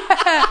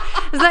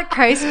Is that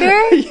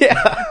Kreisberg?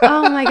 yeah.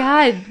 Oh my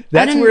God.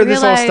 That's where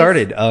this all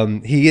started.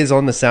 He is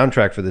on the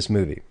soundtrack for this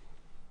movie.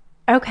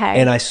 Okay.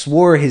 And I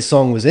swore his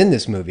song was in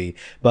this movie,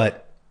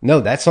 but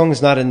no, that song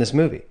is not in this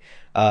movie.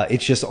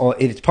 It's just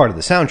it's part of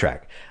the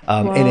soundtrack.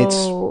 And it's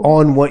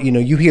on what,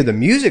 you hear the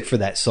music for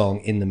that song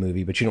in the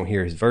movie, but you don't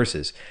hear his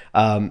verses.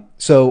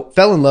 So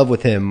fell in love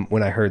with him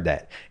when I heard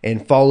that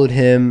and followed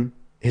him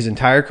his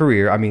entire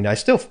career. I mean, I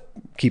still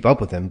keep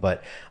up with him,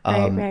 but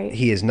right.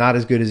 he is not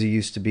as good as he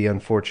used to be,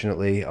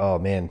 unfortunately. Oh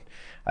man,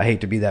 I hate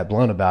to be that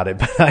blunt about it,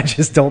 but I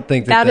just don't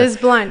think that is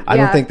blunt. I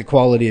yeah. don't think the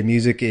quality of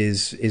music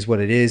is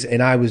what it is.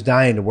 And I was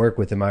dying to work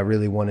with him. I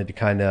really wanted to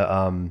kind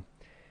of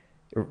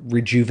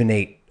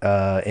rejuvenate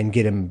and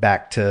get him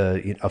back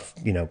to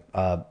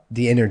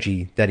the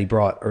energy that he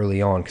brought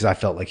early on, because I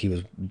felt like he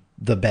was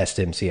the best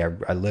MC.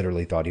 I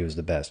literally thought he was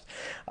the best.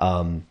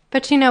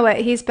 But you know what?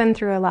 He's been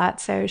through a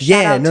lot, so shout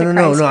Yeah, out no. to I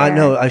Kreisberg.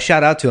 know. I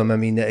shout out to him. I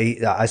mean,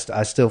 I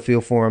still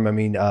feel for him. I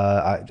mean,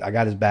 I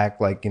got his back.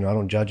 Like, I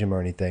don't judge him or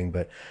anything,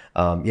 but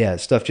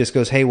stuff just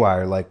goes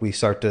haywire. Like, we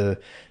start to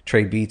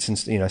trade beats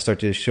and I start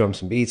to show him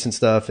some beats and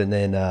stuff, and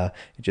then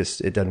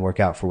it doesn't work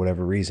out for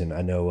whatever reason.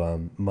 I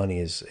know money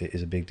is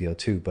a big deal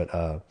too, but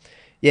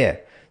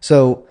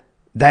so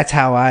that's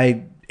how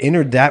I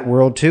entered that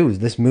world too.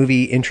 This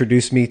movie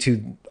introduced me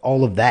to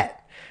all of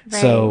that. Right.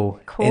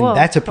 So, Cool. and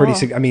that's a pretty,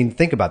 Cool. I mean,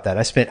 think about that.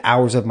 I spent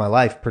hours of my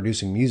life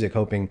producing music,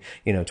 hoping,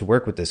 to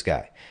work with this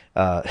guy.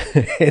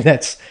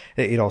 And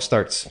it all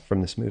starts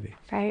from this movie.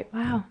 Right.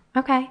 Wow.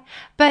 Okay.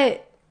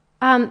 But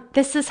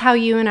this is how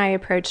you and I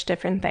approach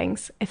different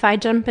things. If I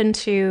jump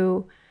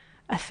into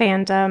a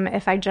fandom,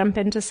 if I jump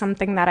into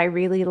something that I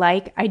really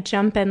like, I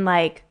jump in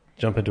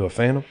Jump into a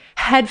fandom?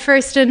 head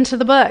first into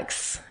the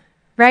books,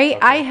 right?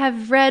 I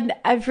have read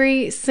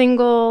every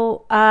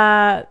single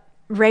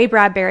Ray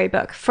Bradbury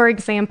book, for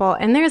example,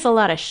 and there's a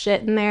lot of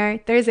shit in there.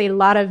 There's a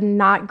lot of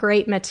not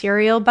great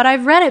material, but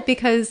I've read it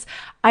because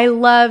I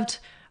loved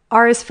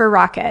R is for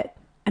Rocket.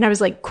 And I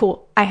was like,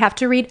 cool, I have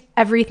to read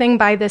everything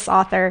by this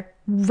author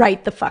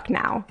right the fuck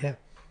now. Yeah.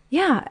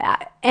 Yeah.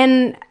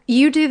 And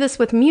you do this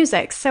with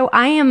music. So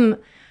I am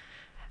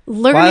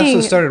learning. Well, I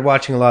also started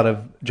watching a lot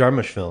of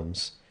Jarmusch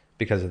films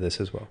because of this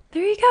as well.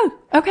 There you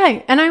go.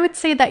 Okay. And I would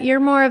say that you're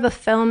more of a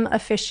film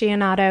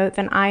aficionado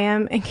than I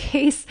am. In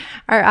case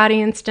our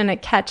audience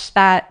didn't catch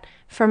that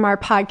from our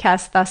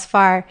podcast thus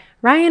far,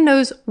 Ryan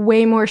knows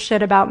way more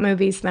shit about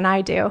movies than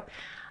I do.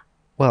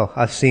 Well,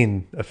 I've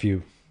seen a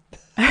few.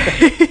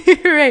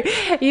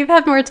 Right. You've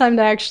had more time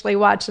to actually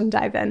watch and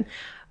dive in.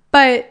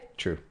 But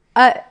True.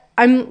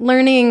 I'm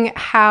learning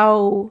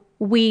how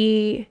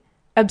we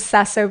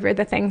obsess over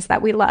the things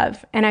that we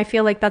love. And I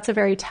feel like that's a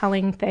very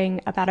telling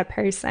thing about a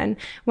person.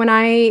 When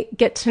I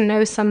get to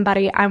know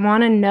somebody, I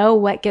want to know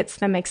what gets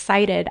them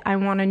excited. I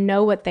want to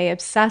know what they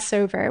obsess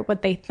over,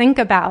 what they think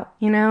about,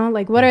 you know,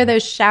 like what are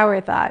those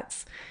shower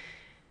thoughts?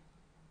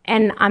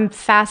 And I'm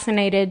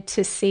fascinated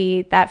to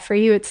see that for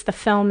you, it's the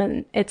film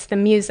and it's the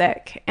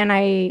music. And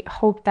I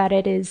hope that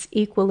it is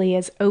equally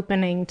as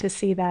opening to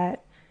see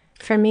that.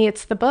 For me,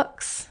 it's the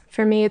books.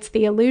 For me, it's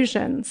the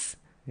illusions.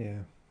 Yeah.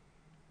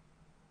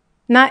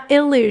 Not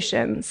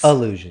illusions.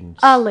 Illusions.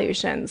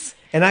 Illusions.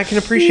 And I can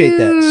appreciate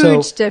that. So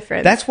Huge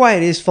difference. That's why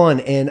it is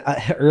fun. And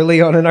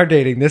early on in our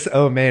dating, this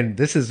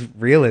is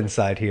real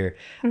insight here.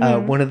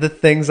 One of the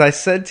things I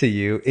said to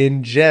you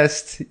in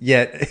jest,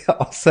 yet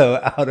also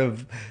out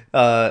of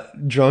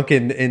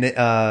drunken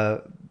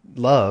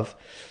love,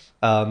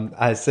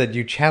 I said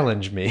you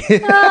challenge me.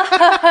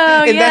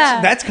 And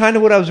that's kind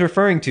of what I was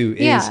referring to.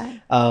 Is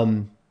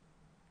I'm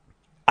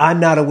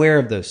not aware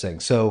of those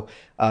things. So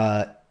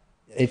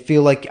I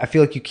feel like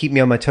you keep me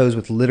on my toes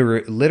with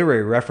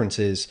literary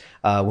references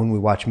when we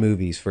watch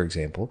movies, for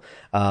example,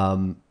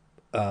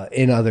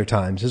 in other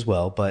times as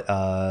well. But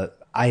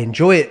I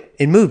enjoy it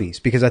in movies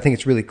because I think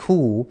it's really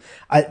cool.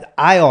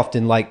 I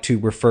often like to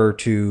refer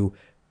to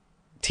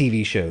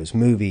TV shows,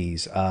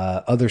 movies,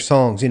 other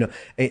songs. You know,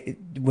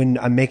 when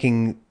I'm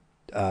making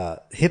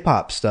hip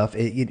hop stuff,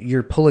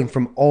 you're pulling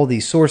from all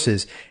these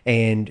sources,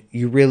 and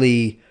you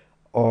really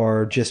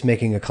are just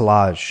making a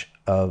collage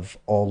of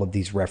all of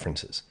these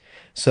references.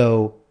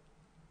 So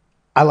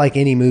I like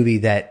any movie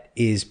that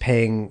is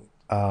paying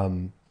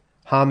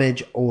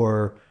homage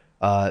or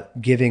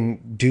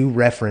giving due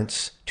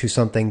reference to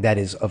something that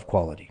is of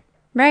quality.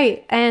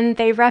 Right. And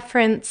they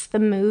reference the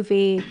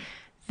movie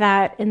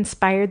that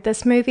inspired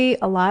this movie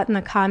a lot in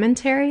the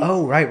commentary.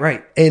 Oh,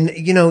 right. And,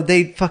 you know,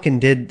 they fucking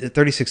did,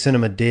 36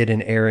 Cinema did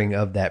an airing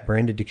of that,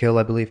 Branded to Kill,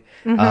 I believe.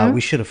 We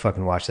should have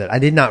fucking watched that. I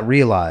did not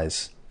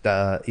realize,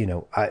 that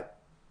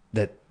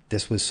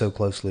this was so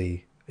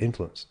closely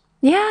influenced.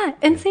 Yeah,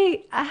 and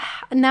see,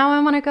 now I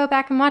want to go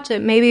back and watch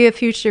it. Maybe a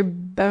future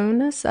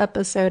bonus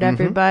episode,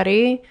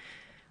 everybody.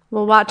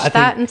 We'll watch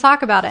that and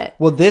talk about it.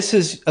 Well, this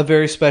is a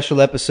very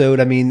special episode.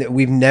 I mean,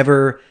 we've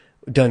never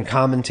done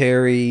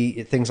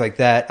commentary, things like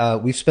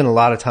that. We've spent a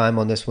lot of time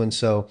on this one,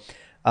 so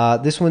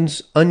this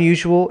one's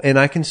unusual, and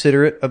I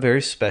consider it a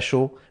very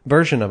special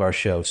version of our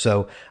show.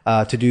 So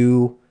to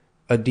do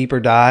a deeper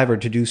dive or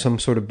to do some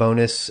sort of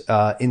bonus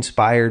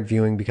inspired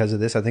viewing because of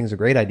this, I think is a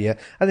great idea.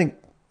 I think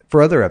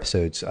for other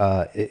episodes,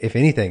 if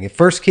anything, if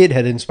First Kid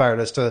had inspired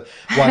us to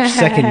watch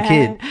Second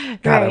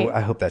Kid, God, Right.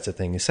 I hope that's a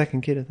thing. Is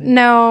Second Kid a thing?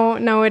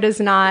 No, it is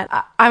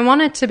not. I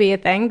want it to be a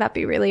thing. That'd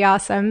be really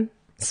awesome,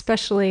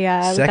 especially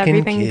with Second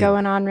everything Kid.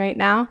 going on right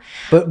now.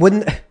 But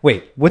wouldn't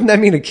that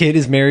mean a kid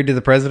is married to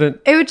the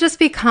president? It would just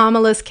be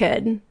Kamala's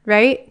kid,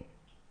 right?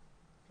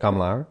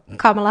 Kamala Harris?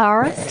 Kamala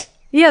Harris?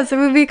 Yes, it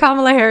would be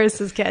Kamala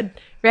Harris's kid,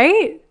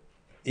 right?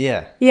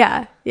 Yeah.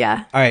 Yeah.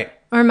 All right.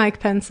 Or Mike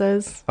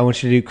Pence's. I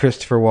want you to do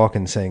Christopher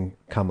Walken saying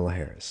Kamala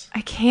Harris.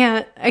 I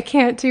can't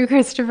do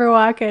Christopher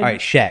Walken. All right,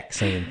 Shaq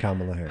saying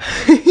Kamala Harris.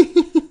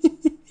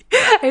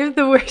 I have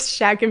the worst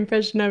Shaq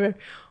impression ever.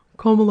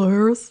 Kamala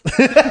Harris.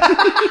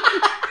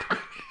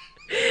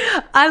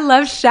 I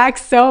love Shaq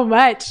so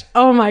much.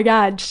 Oh my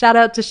God. Shout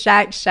out to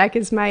Shaq. Shaq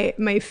is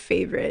my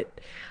favorite.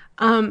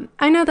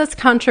 I know that's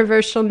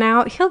controversial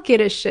now. He'll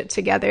get his shit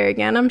together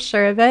again. I'm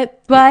sure of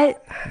it.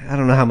 But I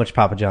don't know how much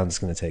Papa John's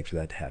going to take for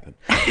that to happen.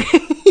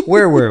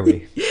 Where were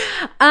we?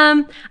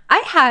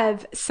 I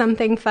have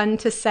something fun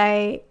to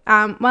say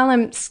while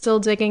I'm still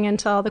digging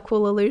into all the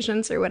cool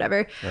illusions or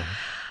whatever.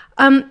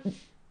 And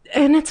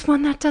it's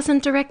one that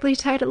doesn't directly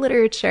tie to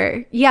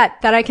literature yet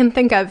that I can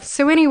think of.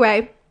 So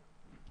anyway,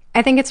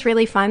 I think it's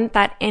really fun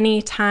that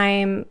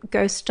anytime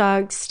Ghost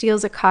Dog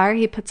steals a car,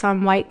 he puts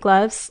on white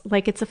gloves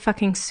like it's a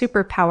fucking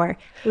superpower.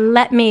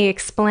 Let me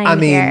explain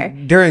here.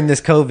 During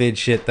this COVID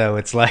shit, though,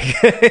 it's like,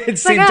 it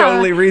seemed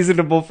totally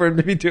reasonable for him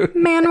to be doing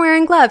man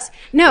wearing gloves.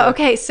 No,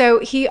 okay, so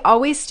he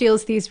always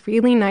steals these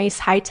really nice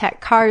high-tech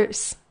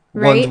cars,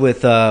 right?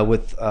 Ones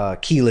with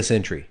keyless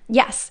entry.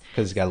 Yes.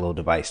 Because he's got a little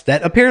device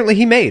that apparently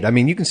he made. I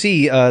mean, you can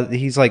see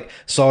he's like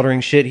soldering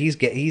shit.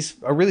 He's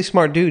a really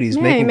smart dude. He's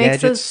making he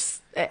makes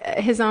gadgets.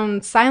 his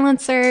own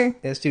silencer.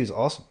 This dude's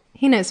awesome.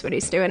 He knows what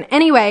he's doing.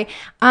 Anyway,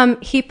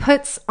 he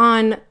puts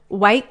on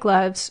white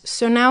gloves,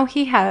 so now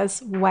he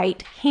has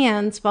white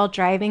hands while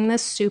driving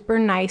this super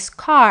nice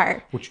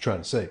car. What you trying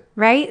to say?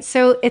 Right?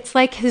 So it's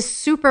like his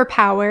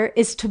superpower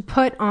is to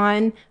put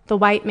on the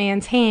white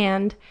man's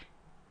hand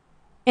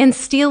and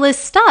steal his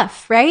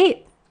stuff,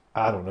 right?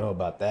 I don't know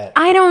about that.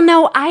 I don't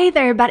know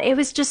either, but it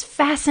was just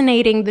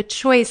fascinating, the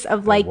choice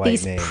of like white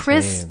these man's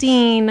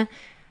pristine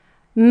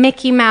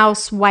Mickey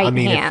Mouse white I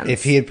mean, hands.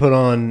 if he had put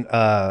on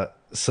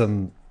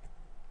some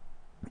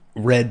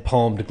red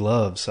palmed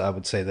gloves, I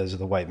would say those are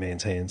the white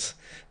man's hands.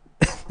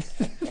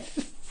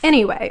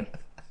 Anyway,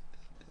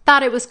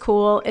 thought it was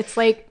cool. It's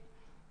like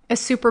a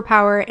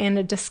superpower and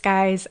a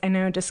disguise. I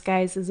know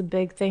disguise is a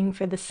big thing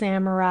for the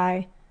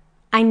samurai.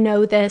 I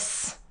know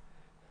this.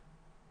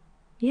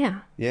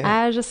 Yeah.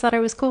 I just thought it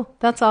was cool.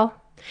 That's all.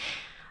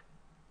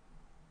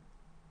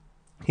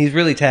 He's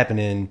really tapping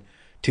in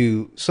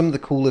to some of the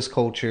coolest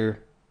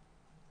culture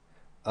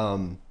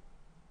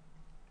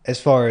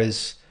as far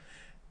as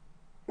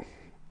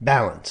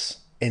balance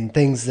and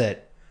things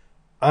that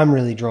I'm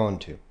really drawn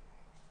to.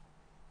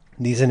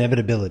 These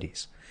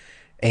inevitabilities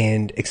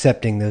and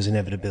accepting those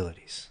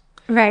inevitabilities.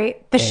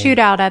 Right. The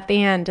shootout at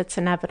the end, it's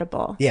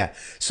inevitable. Yeah.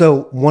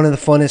 So one of the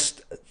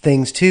funnest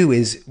things too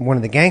is one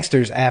of the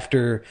gangsters,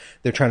 after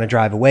they're trying to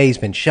drive away, he's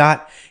been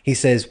shot. He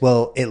says,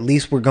 well, at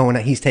least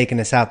he's taking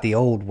us out the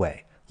old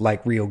way,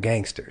 like real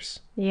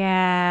gangsters.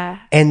 Yeah.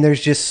 And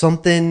there's just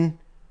something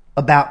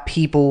about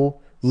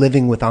people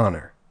living with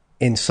honor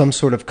in some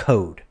sort of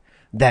code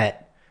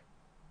that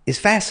is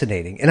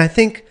fascinating. And I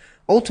think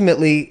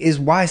ultimately is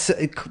why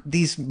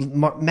these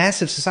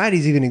massive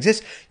societies even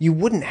exist. You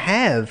wouldn't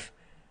have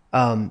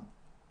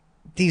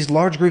these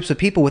large groups of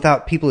people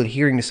without people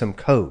adhering to some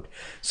code.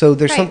 So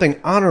there's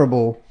something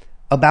honorable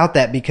about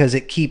that because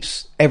it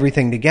keeps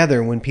everything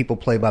together when people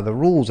play by the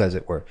rules, as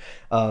it were.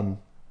 Now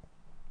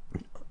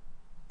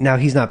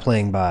he's not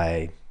playing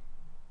by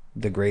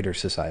the greater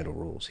societal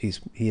rules.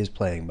 He is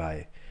playing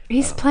by...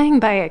 He's playing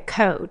by a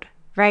code,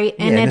 right?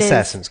 And an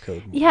assassin's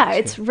code. Yeah,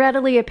 it's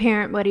readily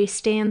apparent what he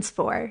stands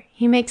for.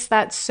 He makes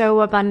that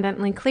so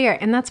abundantly clear.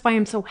 And that's why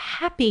I'm so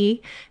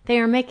happy they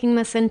are making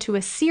this into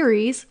a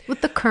series with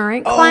the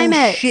current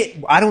climate. Oh,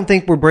 shit. I don't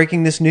think we're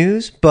breaking this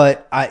news,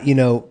 but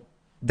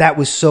that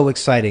was so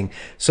exciting.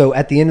 So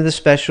at the end of the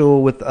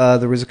special with the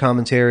RZA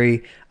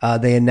commentary,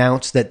 they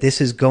announced that this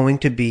is going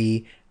to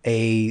be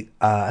I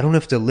don't know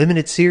if it's a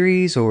limited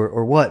series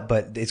or what,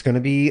 but it's going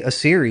to be a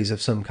series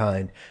of some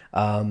kind.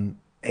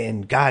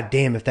 And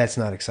goddamn if that's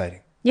not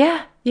exciting.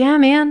 Yeah,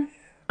 man.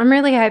 I'm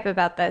really hype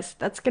about this.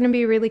 That's going to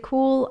be really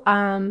cool.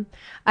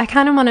 I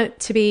kind of want it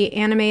to be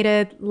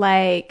animated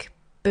like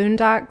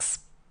Boondocks,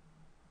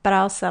 but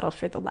I'll settle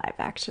for the live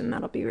action.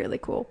 That'll be really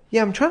cool.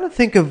 Yeah, I'm trying to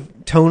think of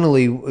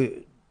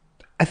tonally.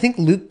 I think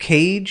Luke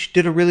Cage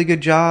did a really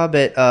good job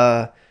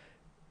at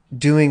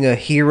doing a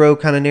hero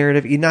kind of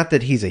narrative. Not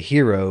that he's a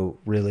hero,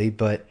 really,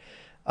 but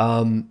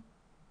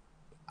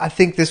I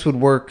think this would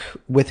work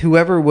with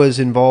whoever was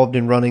involved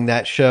in running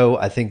that show.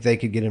 I think they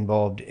could get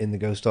involved in the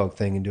Ghost Dog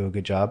thing and do a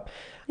good job.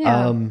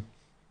 Yeah.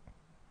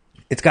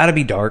 It's got to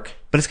be dark,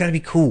 but it's got to be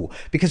cool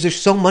because there's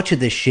so much of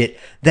this shit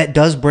that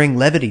does bring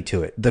levity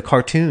to it. The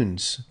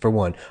cartoons, for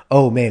one.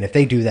 Oh man, if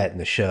they do that in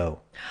the show.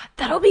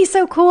 That'll be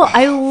so cool.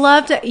 I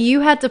loved it. You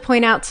had to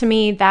point out to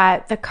me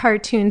that the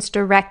cartoons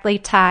directly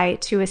tie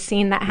to a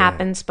scene that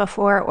happens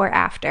before or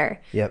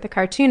after the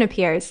cartoon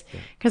appears.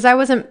 Because I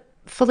wasn't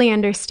fully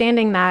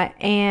understanding that.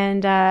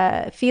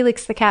 And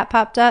Felix the cat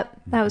popped up.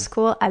 That was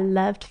cool. I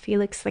loved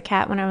Felix the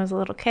cat when I was a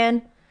little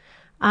kid.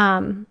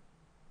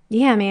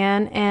 Yeah,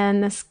 man.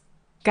 And this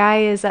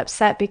guy is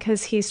upset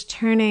because he's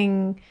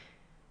turning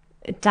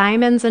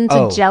diamonds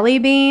into jelly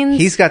beans.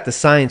 He's got the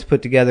science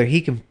put together.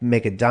 He can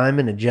make a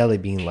diamond a jelly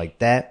bean like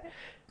that.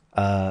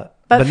 But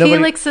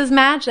Felix is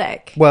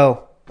magic.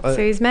 Well, so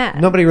he's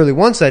mad. Nobody really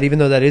wants that, even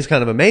though that is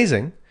kind of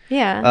amazing.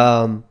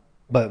 Yeah.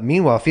 But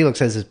meanwhile, Felix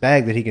has this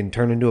bag that he can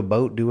turn into a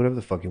boat, do whatever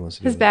the fuck he wants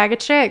to do. His bag of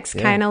tricks,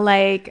 kind of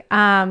like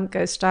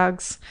Ghost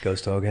Dog's.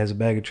 Ghost Dog has a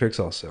bag of tricks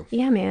also.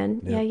 Yeah,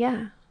 man.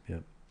 Yeah.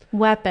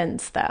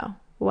 Weapons, though.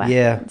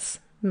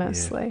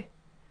 Mostly.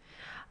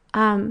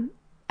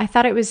 I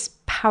thought it was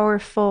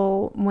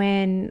powerful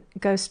when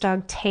Ghost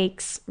Dog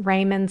takes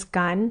Raymond's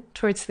gun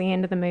towards the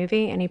end of the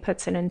movie and he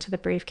puts it into the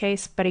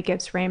briefcase, but he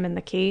gives Raymond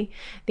the key.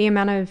 The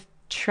amount of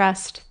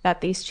trust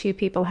that these two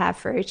people have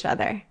for each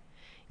other.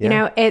 You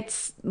know,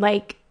 it's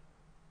like,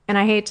 and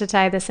I hate to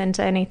tie this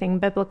into anything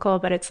biblical,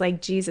 but it's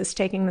like Jesus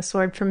taking the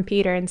sword from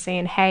Peter and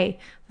saying, hey,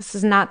 this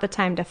is not the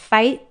time to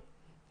fight.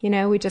 You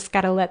know, we just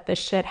got to let this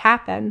shit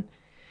happen.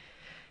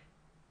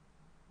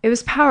 It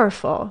was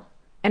powerful.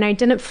 And I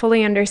didn't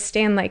fully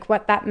understand like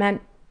what that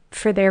meant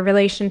for their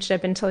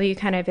relationship until you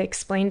kind of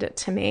explained it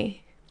to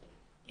me.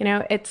 You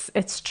know, it's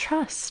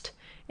trust.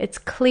 It's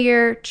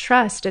clear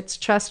trust. It's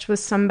trust with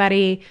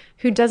somebody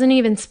who doesn't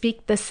even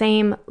speak the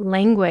same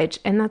language.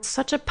 And that's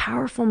such a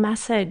powerful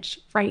message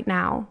right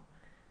now.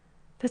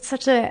 That's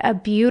such a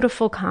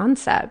beautiful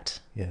concept.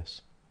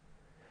 Yes.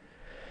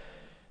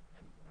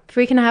 If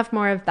we can have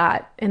more of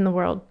that in the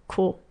world,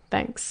 cool.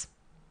 Thanks.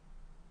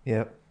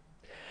 Yep.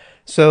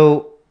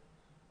 So,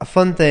 a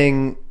fun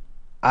thing,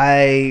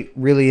 I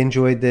really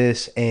enjoyed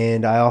this,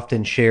 and I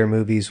often share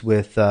movies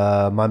with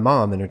my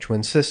mom and her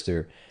twin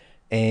sister.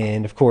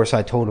 And, of course,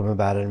 I told them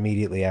about it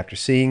immediately after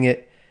seeing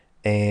it.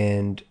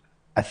 And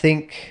I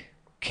think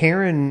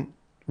Karen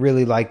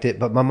really liked it,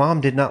 but my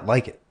mom did not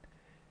like it.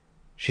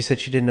 She said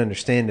she didn't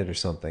understand it or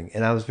something.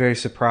 And I was very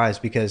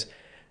surprised because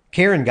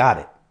Karen got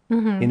it.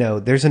 You know,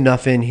 there's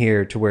enough in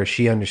here to where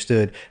she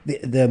understood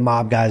the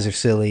mob guys are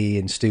silly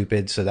and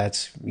stupid. So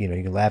that's, you know,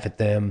 you can laugh at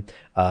them.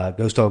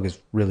 Ghost Dog is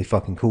really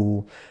fucking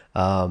cool.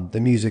 The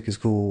music is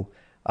cool.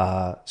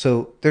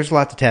 So there's a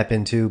lot to tap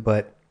into,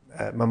 but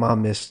my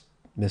mom missed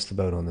the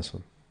boat on this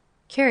one.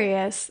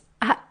 Curious.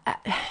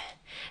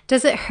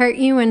 Does it hurt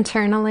you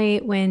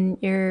internally when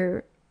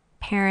your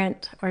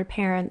parent or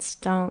parents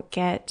don't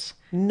get...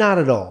 Not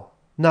at all.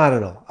 Not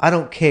at all. I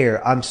don't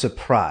care. I'm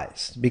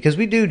surprised because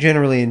we do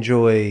generally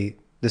enjoy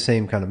the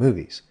same kind of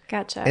movies.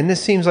 Gotcha. And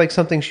this seems like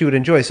something she would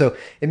enjoy. So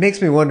it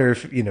makes me wonder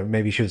if, you know,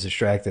 maybe she was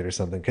distracted or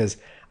something because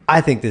I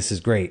think this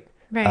is great.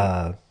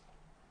 Right.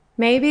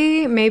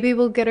 Maybe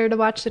we'll get her to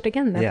watch it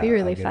again. That'd be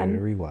really I'll get fun. her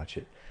to rewatch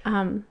it.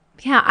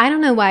 Yeah, I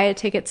don't know why I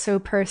take it so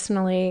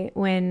personally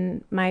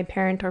when my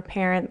parent or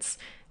parents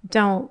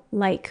don't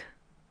like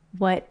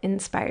what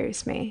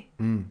inspires me.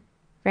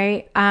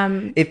 Right?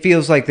 It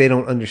feels like they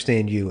don't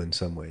understand you in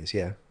some ways,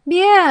 yeah.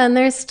 Yeah, and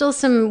there's still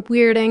some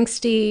weird,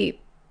 angsty,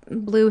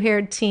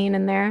 blue-haired teen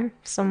in there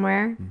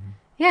somewhere.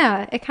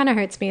 Yeah, it kind of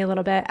hurts me a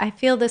little bit. I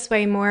feel this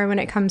way more when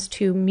it comes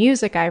to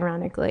music,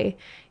 ironically.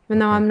 Even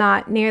though I'm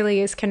not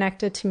nearly as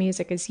connected to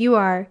music as you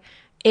are.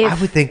 I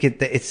would think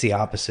it's the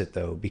opposite,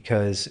 though,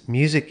 because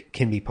music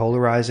can be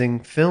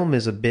polarizing. Film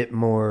is a bit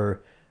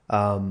more...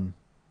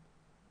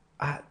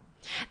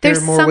 there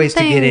are more ways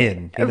to get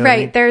in. You know what I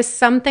mean? There's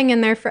something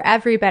in there for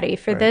everybody.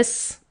 For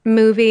this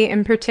movie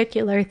in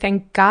particular,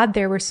 thank God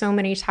there were so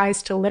many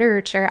ties to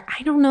literature.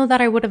 I don't know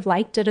that I would have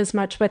liked it as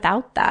much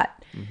without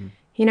that.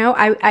 You know,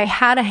 I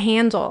had a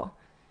handle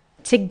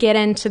to get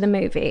into the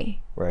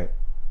movie. Right.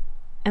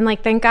 And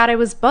like, thank God it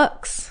was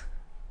books.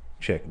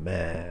 Check them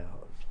out.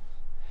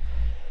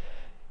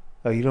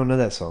 Oh, you don't know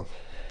that song?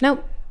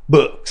 Nope.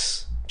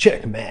 Books.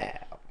 Check them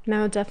out.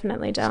 No,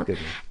 definitely don't. good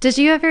one. Did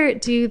you ever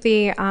do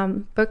the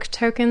book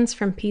tokens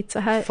from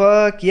Pizza Hut?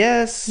 Fuck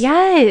yes.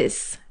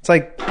 Yes. It's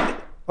like,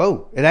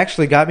 oh, it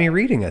actually got me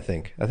reading, I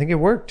think. I think it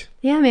worked.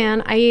 Yeah,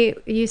 man. I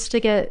used to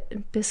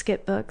get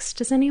biscuit books.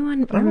 Does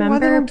anyone I don't know why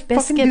they remember don't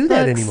biscuit fucking do books?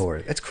 that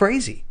anymore. That's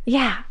crazy.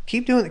 Yeah.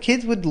 Keep doing it.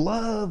 Kids would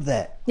love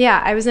that.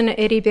 Yeah, I was an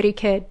itty bitty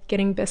kid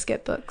getting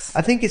biscuit books.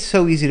 I think it's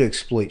so easy to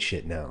exploit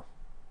shit now.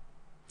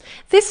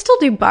 They still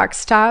do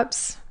box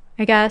tops,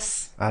 I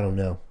guess. I don't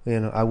know. You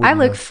know, I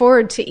look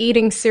forward to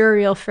eating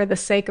cereal for the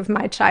sake of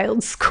my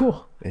child's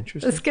school.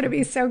 Interesting. It's going to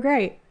be so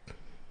great.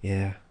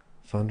 Yeah.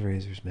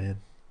 Fundraisers, man.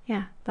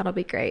 Yeah, that'll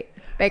be great.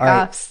 Bake All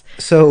right. offs.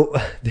 So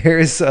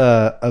there's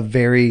a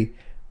very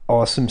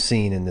awesome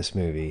scene in this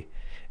movie,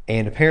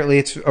 and apparently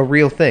it's a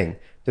real thing.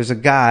 There's a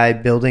guy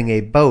building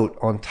a boat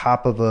on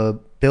top of a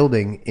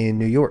building in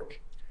New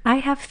York. I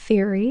have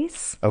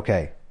theories.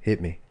 Okay,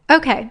 hit me.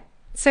 Okay,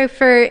 so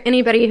for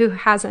anybody who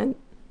hasn't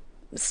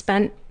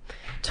spent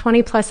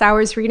 20 plus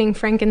hours reading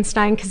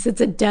Frankenstein because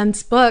it's a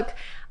dense book,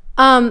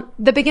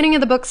 the beginning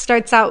of the book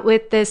starts out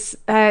with this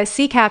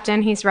sea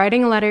captain. He's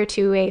writing a letter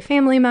to a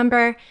family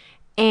member,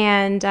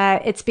 and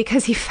it's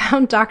because he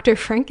found Dr.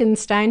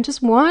 Frankenstein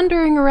just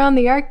wandering around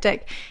the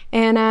Arctic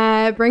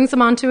and brings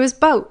him onto his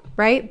boat,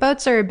 right?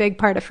 Boats are a big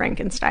part of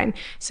Frankenstein.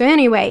 So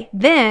anyway,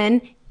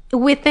 then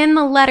within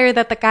the letter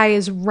that the guy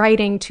is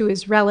writing to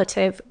his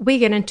relative, we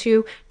get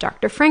into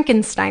Dr.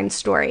 Frankenstein's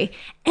story.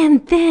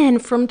 And then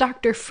from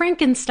Dr.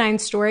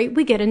 Frankenstein's story,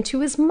 we get into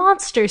his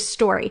monster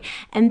story.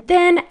 And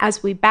then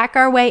as we back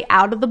our way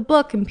out of the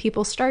book and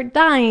people start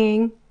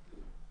dying,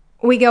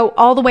 we go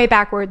all the way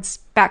backwards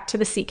back to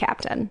the sea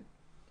captain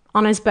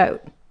on his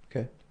boat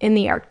in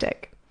the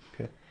Arctic.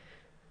 Okay.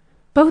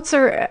 Boats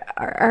are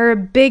a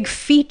big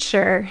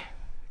feature.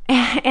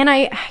 And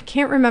I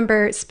can't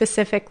remember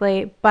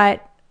specifically,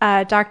 but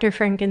Dr.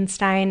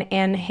 Frankenstein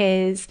and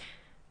his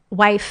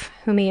wife,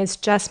 whom he has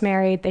just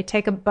married, they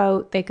take a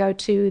boat, they go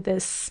to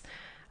this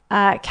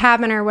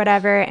cabin or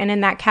whatever, and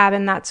in that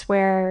cabin, that's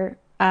where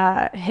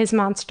his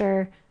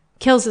monster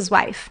kills his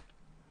wife,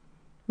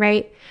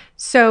 right?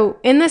 So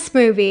in this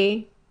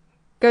movie,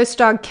 Ghost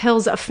Dog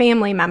kills a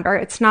family member.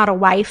 It's not a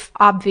wife,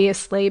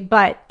 obviously,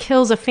 but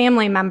kills a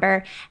family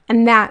member,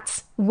 and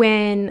that's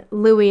when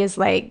Louis is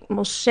like,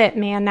 well, shit,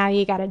 man, now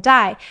you gotta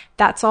die.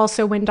 That's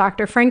also when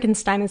Dr.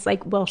 Frankenstein is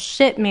like, well,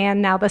 shit,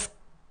 man, now this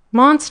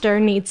monster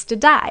needs to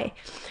die.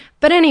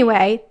 But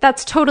anyway,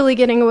 that's totally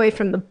getting away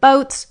from the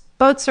boats.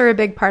 Boats are a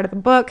big part of the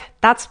book.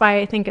 That's why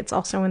I think it's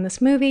also in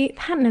this movie.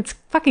 And it's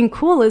fucking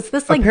cool. Is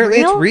this like Apparently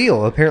real? it's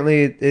real.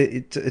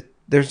 Apparently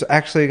there's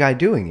actually a guy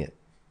doing it.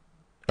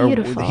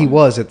 Beautiful. Or he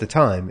was at the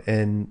time,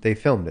 and they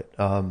filmed it.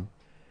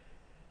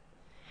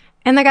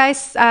 And the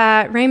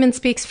guy, Raymond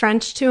speaks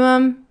French to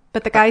him,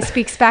 but the guy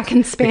speaks back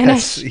in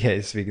Spanish. Yeah,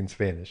 he's speaking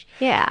Spanish.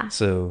 Yeah.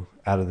 So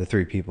out of the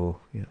three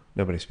people,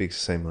 nobody speaks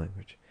the same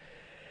language.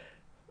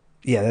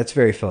 Yeah, that's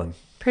very fun.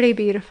 Pretty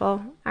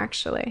beautiful,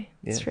 actually.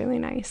 It's really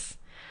nice.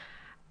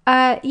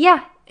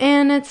 Yeah,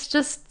 and it's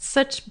just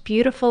such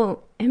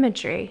beautiful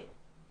imagery,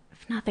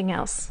 if nothing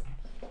else.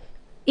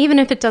 Even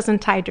if it doesn't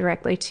tie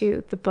directly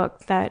to the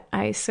book that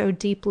I so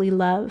deeply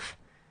love,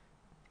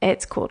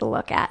 it's cool to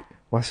look at.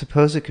 Well, I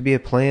suppose it could be a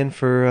plan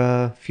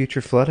for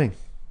future flooding.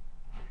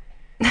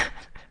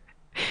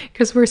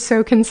 Because we're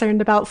so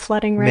concerned about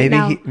flooding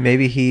now.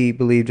 Maybe he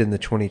believed in the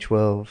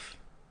 2012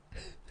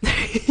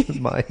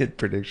 Mayan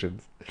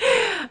predictions.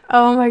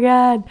 Oh my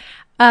God.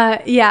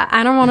 Yeah,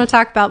 I don't want to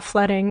talk about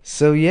flooding.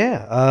 So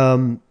yeah,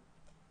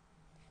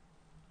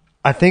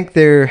 I think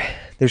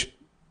there's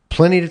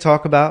plenty to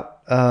talk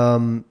about,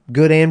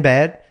 good and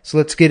bad. So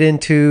let's get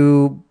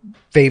into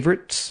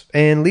favorites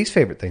and least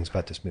favorite things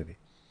about this movie.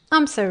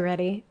 I'm so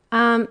ready.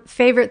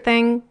 Favorite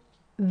thing,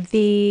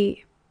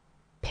 the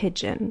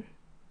pigeon.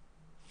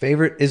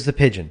 Favorite is the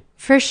pigeon.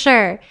 For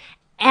sure.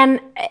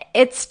 And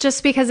it's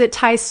just because it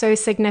ties so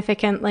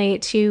significantly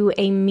to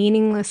a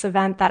meaningless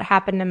event that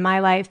happened in my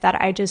life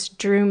that I just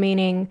drew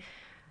meaning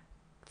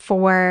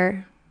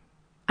for,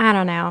 I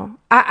don't know.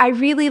 I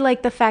really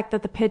like the fact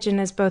that the pigeon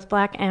is both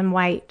black and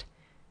white,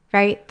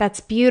 right? That's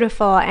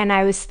beautiful. And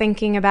I was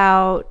thinking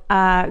about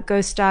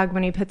Ghost Dog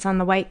when he puts on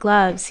the white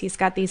gloves. He's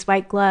got these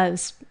white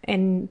gloves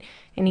and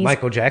he's...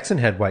 Michael Jackson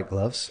had white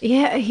gloves.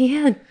 Yeah, he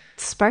had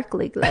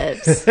sparkly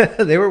gloves.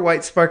 They were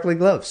white sparkly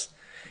gloves.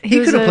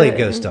 He could have played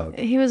Ghost Dog.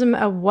 He was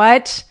a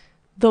what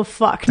the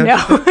fuck? No,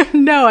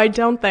 no, I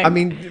don't think. I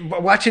mean,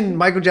 watching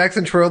Michael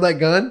Jackson twirl that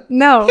gun?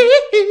 No.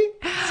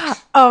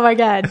 Oh my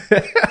God.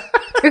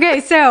 Okay,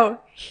 so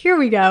here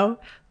we go.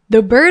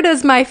 The bird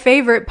is my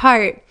favorite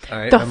part. All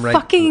right,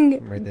 write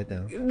that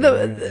down.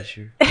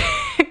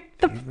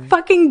 The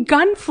fucking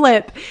gun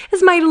flip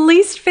is my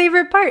least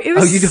favorite part. It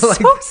was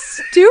so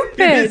stupid.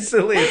 It's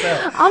silly as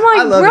hell.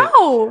 I'm like,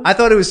 bro. I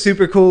thought it was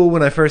super cool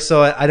when I first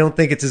saw it. I don't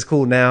think it's as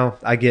cool now.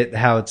 I get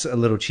how it's a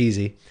little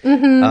cheesy.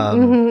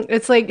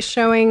 It's like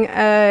showing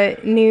a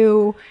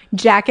new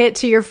jacket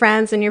to your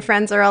friends, and your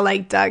friends are all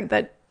like, Doug,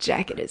 that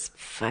jacket is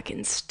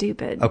fucking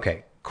stupid.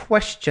 Okay,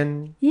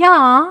 question.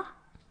 Yeah.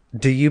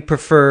 Do you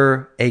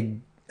prefer a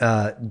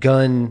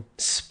gun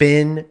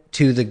spin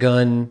to the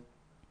gun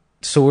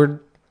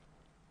sword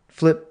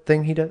flip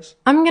thing he does?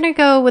 I'm gonna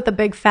go with a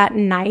big fat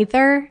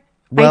neither.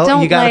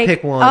 Well, you gotta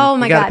pick one. Oh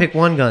my God. You gotta pick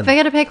one gun. If I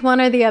gotta pick one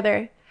or the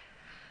other.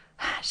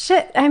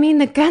 Shit, I mean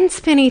the gun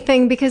spinny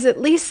thing, because at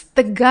least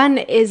the gun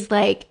is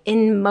like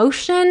in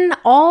motion.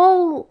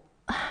 All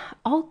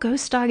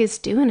Ghost Dog is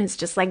doing is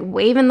just like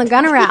waving the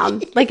gun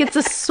around like it's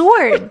a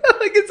sword.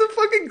 Like it's a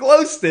fucking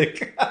glow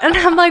stick. And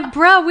I'm like,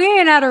 bro, we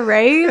ain't at a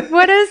rave.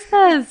 What is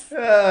this?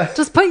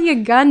 Just put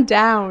your gun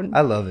down.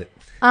 I love it.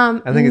 I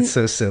think it's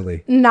so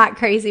silly. Not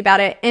crazy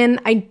about it. And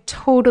I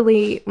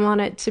totally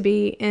want it to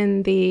be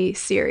in the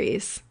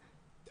series.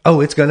 Oh,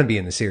 it's going to be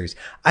in the series.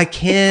 I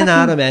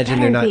cannot imagine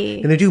they're not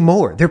going to do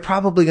more. They're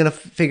probably going to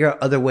figure out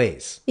other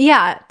ways.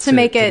 Yeah, to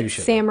make it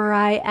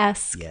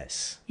samurai-esque.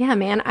 Yes. Yeah,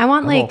 man. I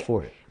want I'm all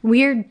for it.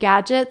 Weird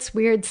gadgets,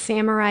 weird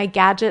samurai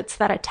gadgets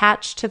that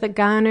attach to the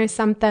gun or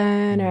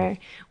something,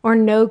 or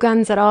no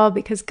guns at all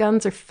because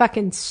guns are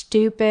fucking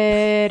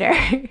stupid. Or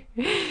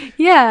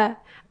yeah.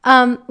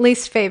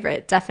 Least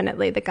favorite,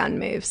 definitely the gun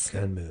moves.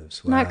 Gun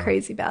moves. Wow. Not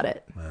crazy about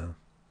it. Wow.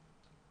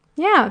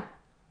 Yeah.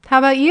 How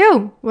about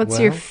you? What's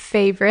your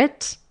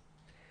favorite?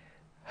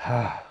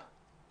 God,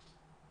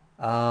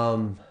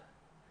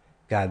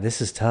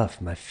 this is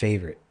tough. My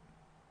favorite.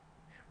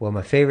 Well,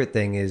 my favorite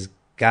thing is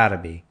gotta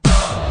be.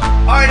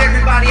 All right,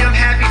 everybody, I'm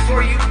happy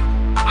for you.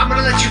 I'm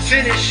gonna let you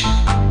finish,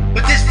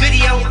 but this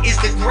video is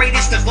the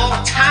greatest of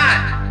all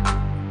time.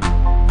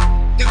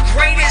 The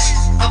greatest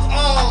of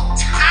all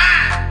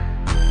time.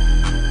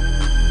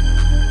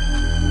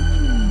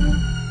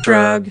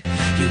 Drug.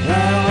 You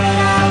were what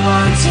I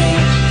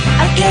wanted,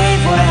 I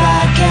gave what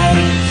I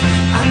gave.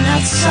 I'm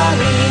not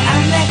sorry I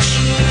met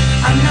you,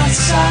 I'm not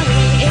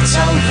sorry it's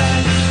over.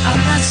 I'm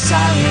not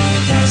sorry,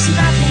 there's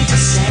nothing to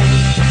say.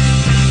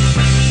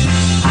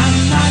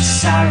 I'm not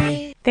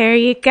sorry. There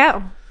you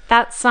go.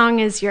 That song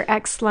is Your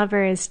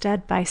Ex-Lover is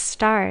Dead by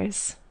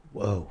Stars.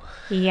 Whoa.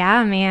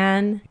 Yeah,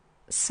 man.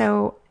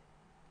 So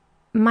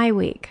my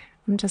week,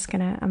 I'm just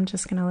gonna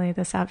lay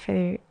this out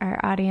for our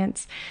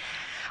audience.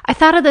 I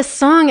thought of this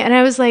song and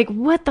I was like,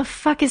 what the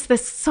fuck is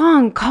this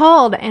song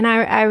called? And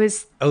I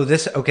was... Oh,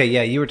 this... Okay,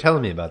 yeah, you were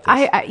telling me about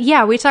this.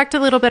 Yeah, we talked a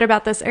little bit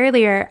about this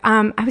earlier.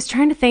 I was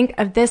trying to think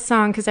of this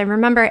song because I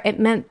remember it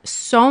meant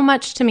so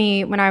much to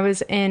me when I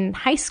was in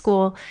high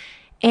school.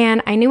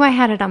 And I knew I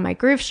had it on my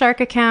Groove Shark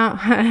account.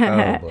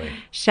 Oh, boy.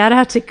 Shout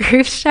out to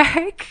Groove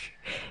Shark.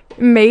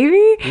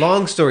 Maybe?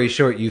 Long story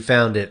short, you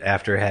found it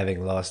after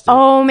having lost it.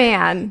 Oh,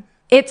 man.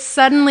 It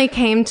suddenly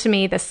came to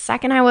me the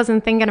second I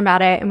wasn't thinking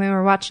about it, and we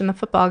were watching the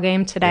football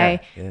game today.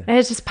 Yeah. And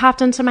it just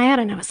popped into my head,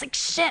 and I was like,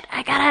 "Shit,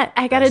 I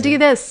gotta do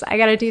this. I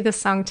gotta do this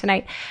song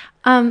tonight."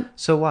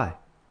 So why?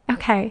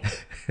 Okay,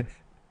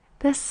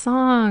 this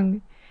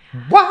song.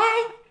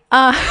 Why?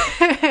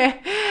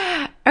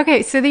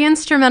 Okay, so the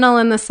instrumental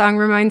in the song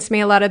reminds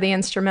me a lot of the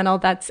instrumental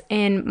that's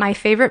in my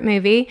favorite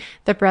movie,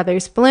 The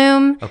Brothers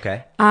Bloom.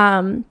 Okay.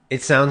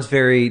 It sounds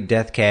very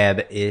Death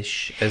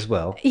Cab-ish as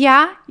well.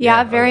 Yeah,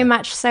 Yeah, very oh, yeah.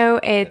 much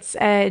so. It's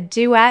a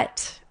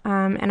duet,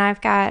 and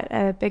I've got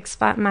a big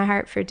spot in my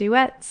heart for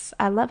duets.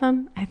 I love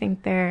them. I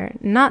think they're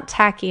not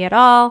tacky at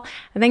all.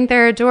 I think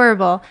they're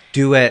adorable.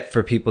 Duet,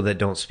 for people that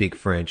don't speak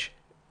French,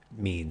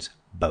 means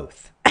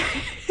both.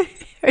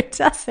 Or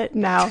does it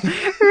now?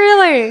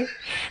 Really?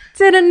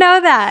 Didn't know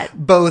that.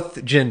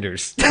 Both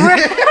genders.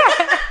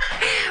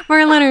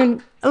 We're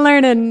learning.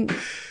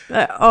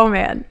 Oh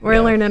man,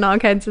 we're learning all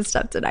kinds of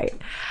stuff tonight.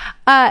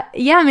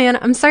 Yeah, man,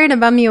 I'm sorry to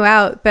bum you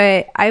out,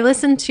 but I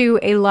listened to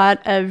a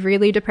lot of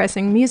really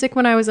depressing music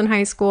when I was in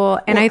high school,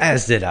 and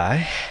As did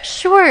I.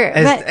 sure,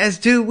 but As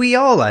do we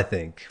all, I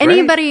think. Right?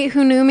 anybody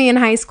who knew me in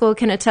high school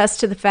can attest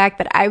to the fact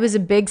that I was a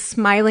big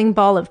smiling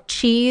ball of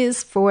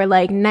cheese for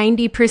like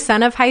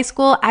 90% of high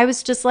school. I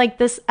was just like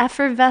this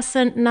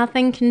effervescent,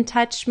 nothing can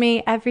touch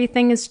me.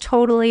 Everything is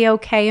totally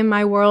okay in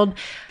my world.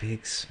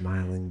 Big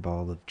smiling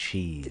ball of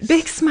cheese.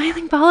 Big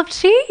smiling ball of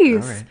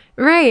cheese. All right.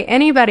 Right.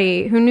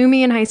 Anybody who knew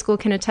me in high school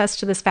can attest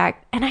to this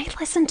fact. And I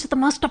listened to the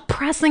most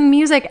depressing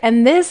music.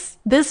 And this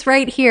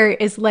right here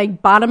is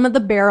like bottom of the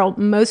barrel,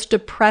 most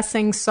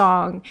depressing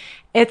song.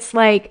 It's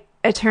like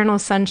Eternal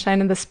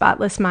Sunshine of the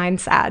Spotless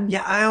Mind sad.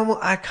 Yeah,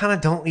 I kind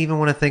of don't even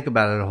want to think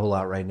about it a whole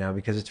lot right now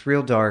because it's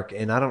real dark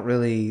and I don't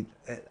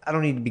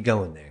need to be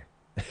going there.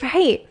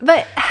 Right.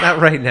 But Not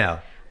right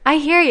now. I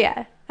hear you.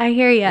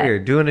 We're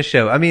doing a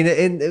show. I mean,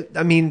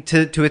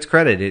 to its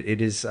credit,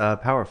 it is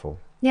powerful.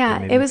 Yeah,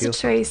 made it me was a feel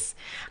something. choice.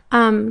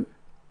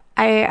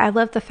 I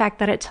love the fact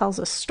that it tells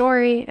a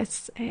story.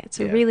 It's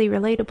a really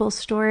relatable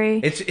story.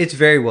 It's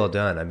very well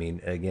done. I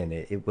mean, again,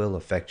 it will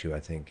affect you.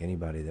 I think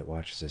anybody that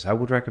watches this, I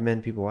would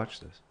recommend people watch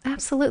this.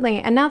 Absolutely.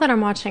 And now that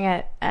I'm watching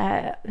it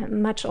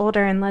much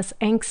older and less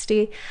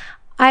angsty,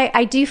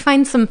 I do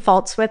find some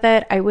faults with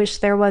it. I wish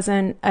there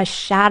wasn't a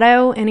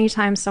shadow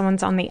anytime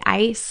someone's on the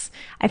ice.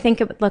 I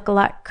think it would look a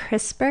lot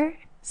crisper.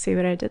 See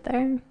what I did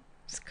there?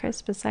 It's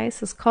crisp as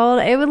ice is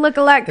cold. It would look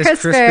a lot crisper.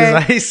 It's crisp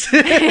as ice.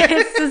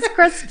 It's as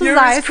crisp as You're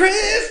ice. as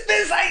crisp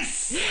as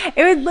ice.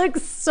 It would look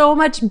so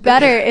much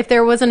better if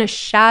there wasn't a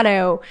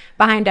shadow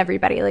behind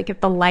everybody. Like if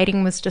the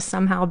lighting was just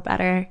somehow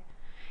better.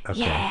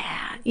 Okay. Yeah.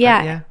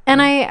 yeah. And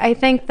I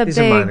think the These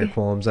big... are minor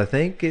qualms. I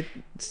think it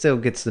still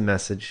gets the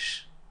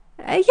message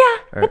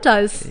it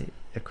does.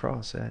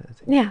 across. I think.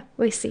 Yeah,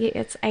 we see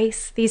it's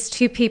ice. These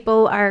two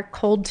people are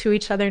cold to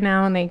each other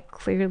now, and they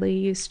clearly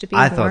used to be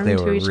I warm thought they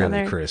to were each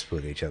really other. crisp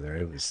with each other.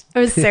 It was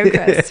so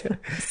crisp.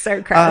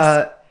 So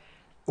crisp.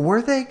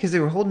 Were they? Because they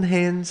were holding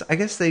hands. I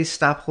guess they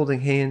stopped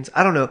holding hands.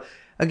 I don't know.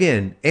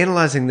 Again,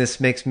 analyzing this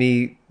makes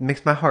my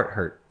heart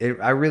hurt.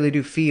 I really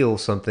do feel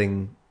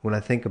something when I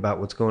think about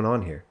what's going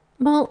on here.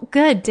 Well,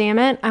 good, damn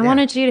it. I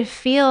wanted you to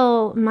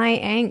feel my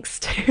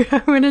angst.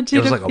 I wanted you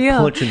It was to like a feel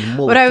punch in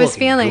the what I was motherfucking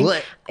feeling.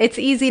 gut. It's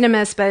easy to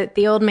miss, but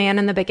the old man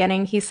in the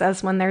beginning, he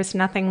says, when there's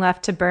nothing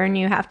left to burn,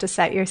 you have to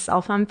set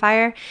yourself on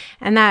fire.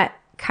 And that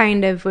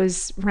kind of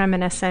was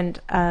reminiscent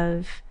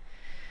of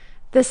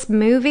this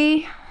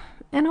movie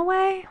in a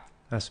way.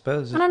 I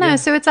suppose. I don't know.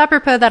 So it's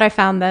apropos that I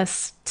found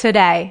this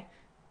today,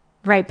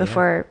 right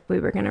before we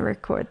were going to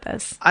record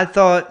this. I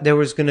thought there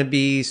was going to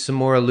be some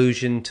more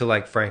allusion to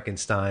like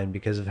Frankenstein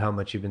because of how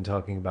much you've been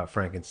talking about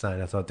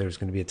Frankenstein. I thought there was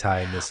going to be a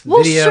tie in this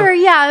Well, video. sure,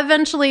 yeah.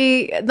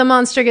 Eventually, the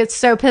monster gets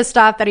so pissed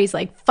off that he's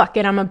like, fuck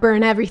it, I'm going to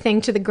burn everything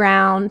to the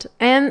ground.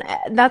 And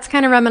that's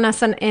kind of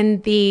reminiscent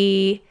in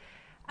the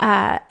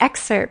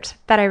excerpt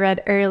that I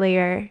read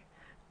earlier.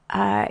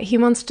 He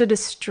wants to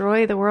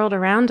destroy the world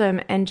around him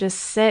and just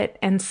sit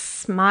and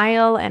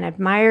smile and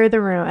admire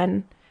the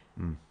ruin.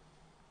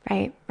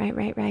 Right.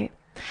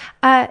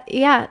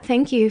 Yeah,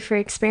 thank you for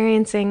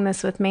experiencing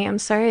this with me. I'm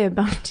sorry I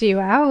bumped you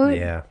out.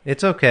 Yeah,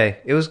 it's okay.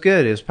 It was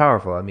good. It was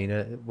powerful. I mean,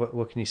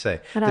 what can you say?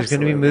 There's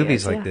going to be absolutely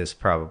movies is, like yeah. this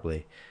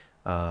probably,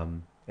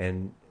 and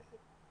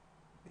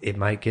it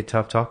might get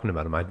tough talking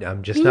about them.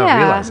 I'm just not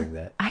realizing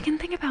that. I can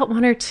think about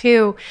one or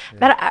two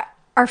that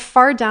are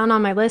far down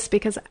on my list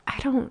because I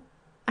don't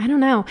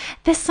know.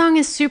 This song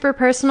is super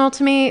personal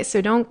to me,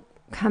 so don't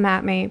come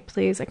at me,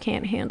 please. I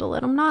can't handle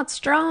it. I'm not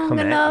strong Come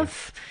at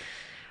enough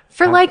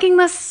for liking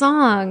this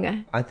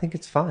song. I think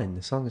it's fine.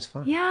 The song is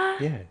fine. Yeah?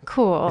 Yeah.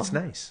 Cool. It's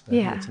nice. I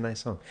think Yeah. it's a nice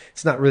song.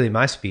 It's not really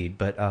my speed,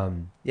 but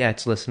yeah,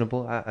 it's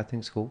listenable. I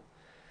think it's cool.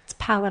 It's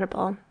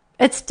palatable.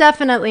 It's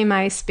definitely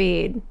my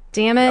speed.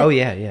 Damn it. Oh,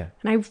 yeah, yeah.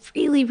 And I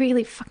really,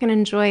 really fucking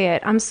enjoy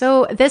it.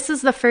 This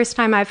is the first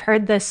time I've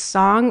heard this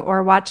song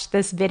or watched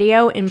this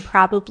video in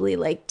probably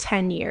like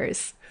 10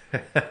 years.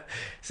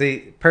 See,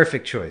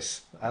 perfect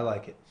choice. I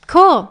like it.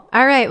 Cool.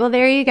 All right. Well,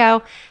 there you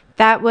go.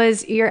 That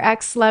was Your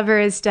Ex-Lover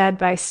is Dead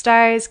by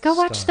Stars. Go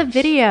watch the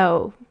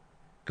video.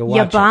 Go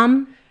Ya watch it.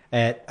 bum.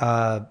 At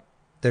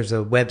there's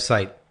a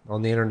website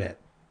on the internet,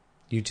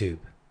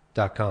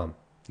 youtube.com.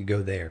 You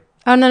go there.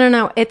 Oh,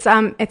 no. It's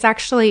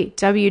actually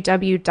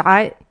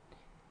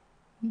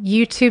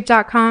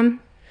www.youtube.com.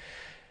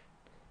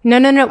 No. I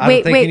don't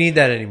think you need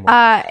that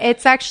anymore.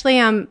 It's actually,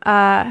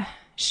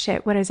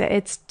 shit, what is it?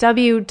 It's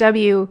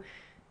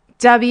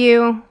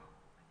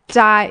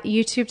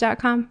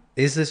www.youtube.com.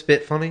 Is this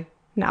bit funny?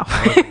 No. All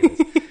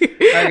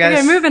right, guys.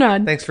 Okay, moving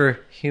on. Thanks for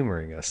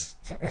humoring us.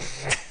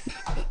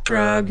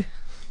 Drug.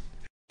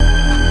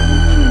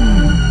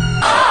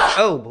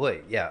 Oh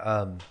boy,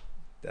 yeah.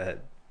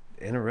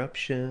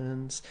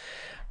 Interruptions.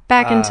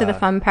 Back into the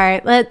fun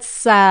part.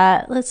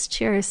 Let's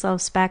cheer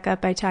ourselves back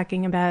up by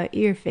talking about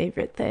your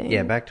favorite thing.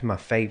 Yeah, back to my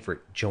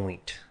favorite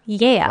joint.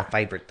 Yeah. My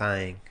favorite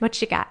thing.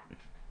 What you got?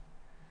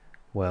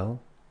 Well,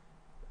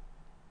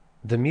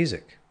 the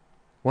music.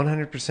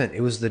 100%.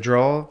 It was the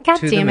draw God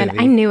to damn the it. movie.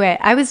 I knew it.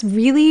 I was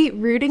really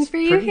rooting for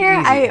you pretty here.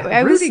 easy.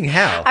 I was Rooting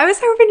how? I was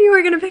hoping you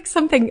were going to pick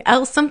something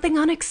else, something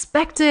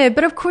unexpected.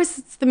 But of course,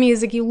 it's the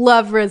music. You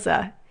love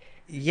RZA.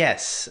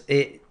 Yes.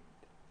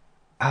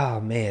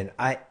 Oh, man.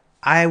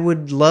 I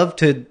would love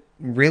to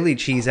really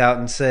cheese out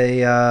and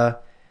say,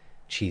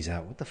 cheese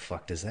out? What the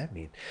fuck does that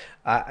mean?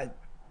 I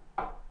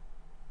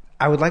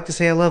would like to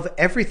say I love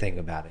everything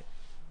about it.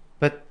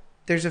 But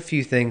there's a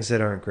few things that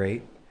aren't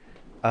great.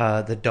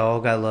 The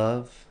dog I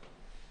love.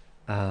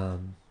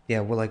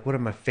 Yeah, well, like, what are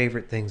my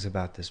favorite things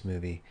about this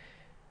movie?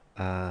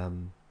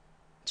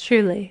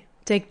 Truly.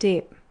 Dig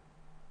deep.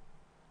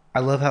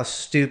 I love how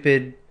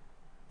stupid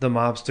the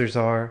mobsters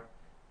are.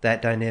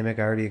 That dynamic,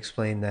 I already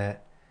explained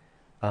that.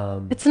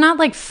 It's not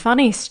like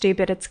funny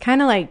stupid. It's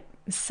kind of like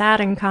sad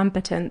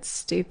incompetent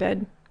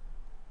stupid.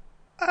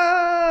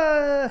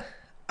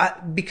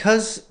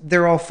 Because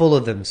they're all full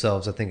of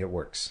themselves, I think it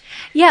works.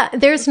 Yeah,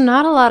 there's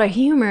not a lot of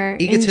humor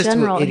in Egotistical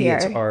general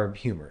idiots here. are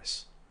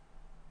humorous.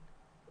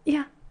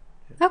 Yeah.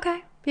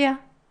 Okay. Yeah.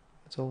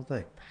 That's the whole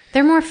thing.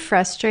 They're more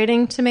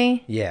frustrating to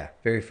me. Yeah,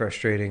 very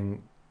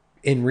frustrating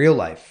in real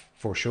life,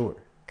 for sure.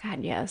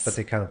 God, yes. But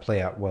they kind of play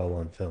out well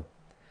on film.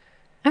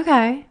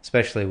 Okay.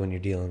 Especially when you're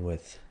dealing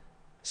with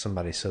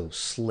somebody so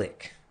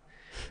slick.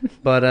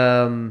 But,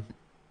 yeah,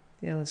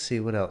 let's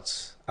see, what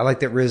else? I like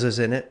that RZA's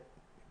in it,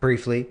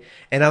 briefly.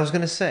 And I was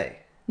going to say...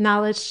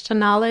 Knowledge to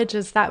knowledge,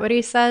 is that what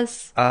he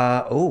says?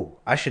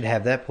 I should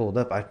have that pulled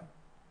up.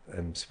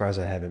 I'm surprised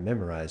I haven't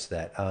memorized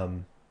that.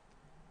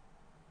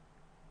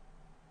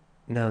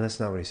 No, that's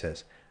not what he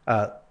says.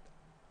 I'll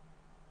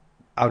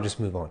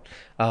just move on.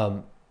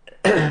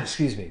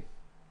 Excuse me.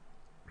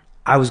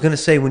 I was going to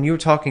say, when you were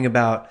talking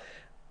about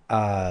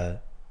the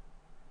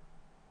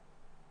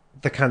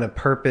kind of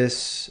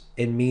purpose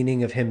and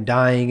meaning of him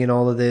dying and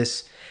all of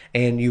this,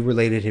 and you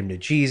related him to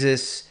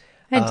Jesus.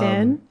 I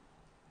did.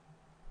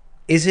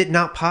 Is it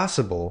not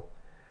possible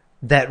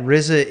that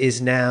RZA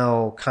is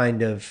now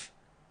kind of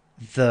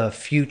the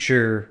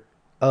future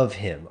of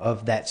him,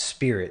 of that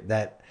spirit,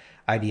 that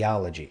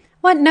ideology?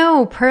 What?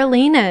 No,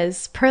 Perline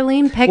is.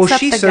 Perline picks Well, up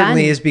she the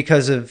certainly gun. is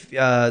because of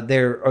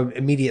their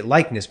immediate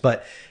likeness,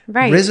 but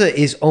Right. RZA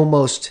is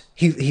almost,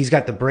 he's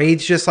got the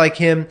braids just like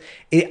him.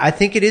 I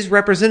think it is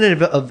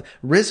representative of,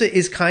 RZA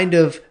is kind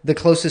of the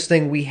closest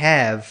thing we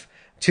have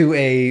to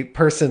a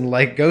person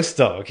like Ghost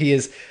Dog. He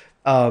is,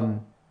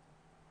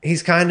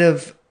 he's kind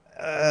of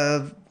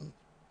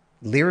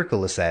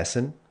lyrical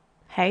assassin.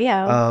 Hey,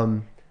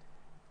 yo.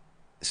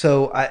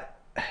 So I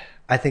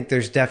think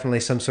there's definitely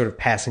some sort of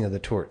passing of the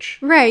torch.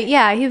 Right,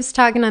 yeah. He was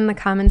talking in the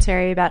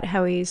commentary about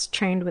how he's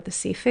trained with the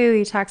Sifu.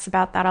 He talks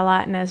about that a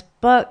lot in his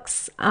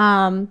books,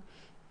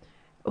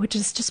 which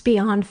is just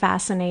beyond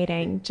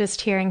fascinating,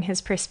 just hearing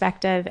his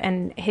perspective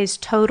and his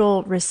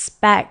total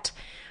respect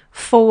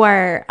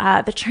for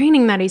the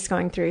training that he's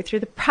going through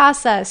the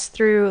process,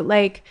 through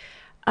like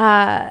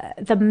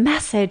the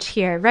message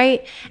here,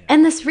 right? Yeah.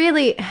 And this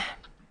really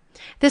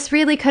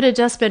could have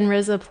just been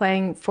RZA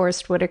playing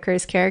Forrest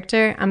Whitaker's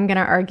character. I'm going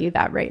to argue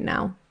that right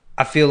now.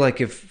 I feel like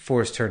if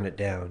Forrest turned it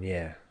down,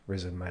 yeah,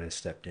 RZA might have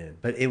stepped in.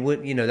 But it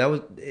would,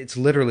 it's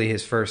literally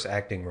his first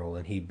acting role,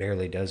 and he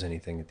barely does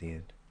anything at the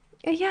end.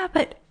 Yeah,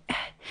 but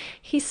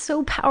he's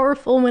so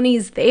powerful when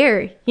he's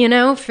there,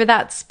 for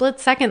that split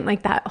second,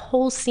 like that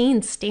whole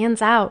scene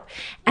stands out.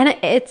 And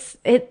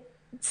it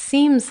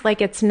seems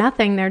like it's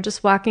nothing. They're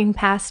just walking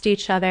past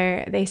each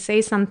other. They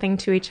say something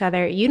to each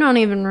other. You don't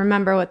even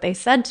remember what they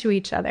said to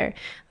each other.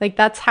 Like,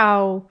 that's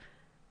how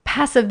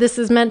passive this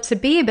is meant to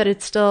be, but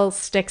it still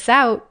sticks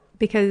out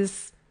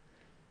because,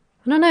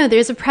 I don't know,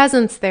 there's a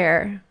presence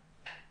there.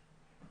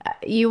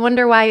 You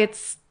wonder why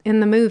it's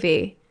in the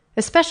movie,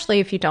 especially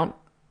if you don't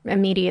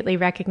immediately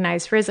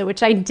recognize RZA,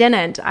 which I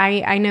didn't.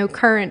 I know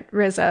current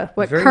RZA,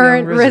 what Very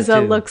current young RZA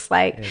RZA too. looks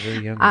like. Yeah,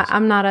 very young RZA.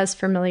 I'm not as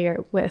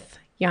familiar with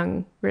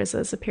young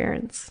RZA's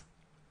appearance.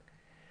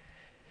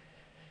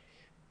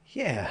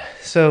 Yeah,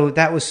 so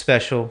that was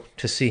special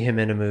to see him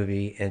in a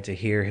movie and to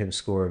hear him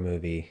score a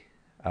movie.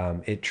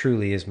 It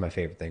truly is my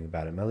favorite thing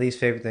about it. My least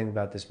favorite thing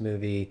about this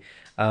movie,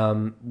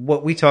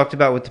 what we talked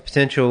about with the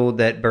potential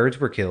that birds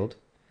were killed.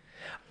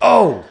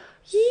 Oh!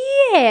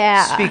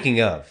 Yeah.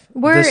 Speaking of,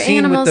 Were the scene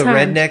with animals the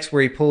harmed? rednecks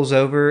where he pulls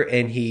over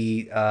and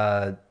he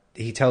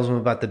tells them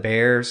about the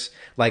bears.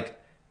 Like,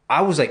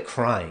 I was like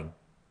crying,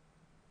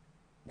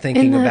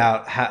 thinking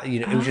about how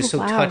it was just so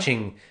wow.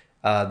 touching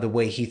the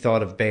way he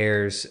thought of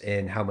bears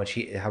and how much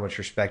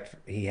respect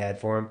he had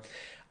for them.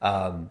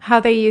 How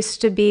they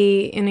used to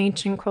be in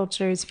ancient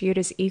cultures viewed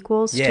as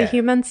equals to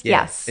humans.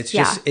 Yeah. Yes. It's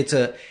just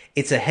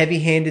it's a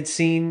heavy-handed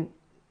scene,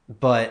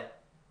 but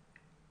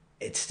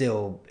it's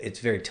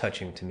very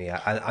touching to me.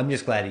 I'm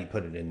just glad he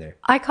put it in there.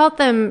 I called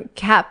them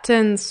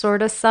Captain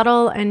Sorta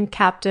Subtle and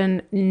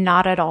Captain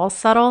Not at All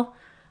Subtle.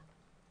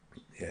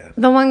 Yeah.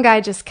 The one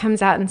guy just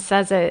comes out and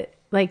says it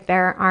like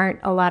there aren't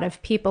a lot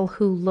of people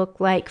who look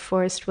like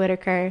Forrest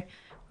Whitaker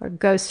or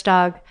Ghost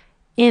Dog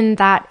in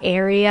that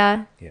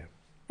area. Yeah.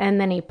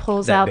 And then he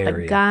pulls That out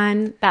barrier. the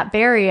gun. That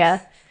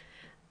barrier.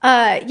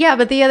 Yeah,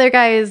 but the other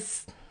guy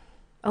is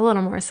a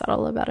little more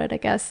subtle about it, I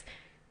guess.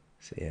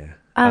 So,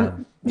 yeah.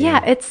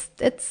 Yeah, it's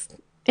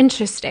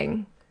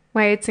interesting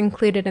why it's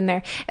included in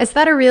there. Is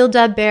that a real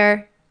dead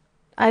bear?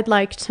 I'd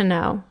like to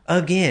know.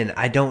 Again,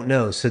 I don't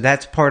know. So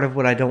that's part of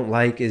what I don't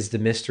like is the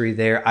mystery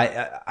there.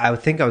 I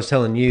think I was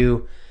telling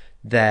you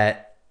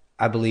that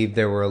I believe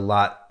there were a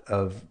lot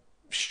of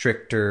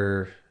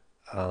stricter,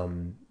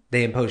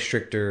 they imposed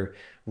stricter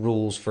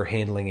rules for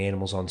handling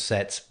animals on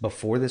sets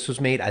before this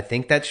was made. I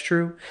think that's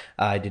true.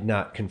 I did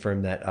not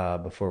confirm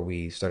that before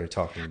we started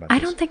talking about I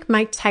this. don't think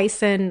Mike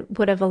Tyson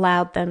would have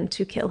allowed them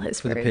to kill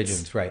his For birds. the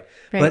pigeons, right.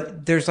 Right.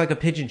 But there's like a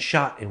pigeon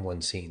shot in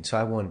one scene, so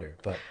I wonder.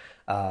 But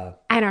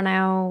I don't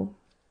know.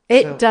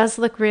 It does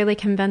look really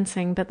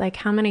convincing, but like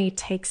how many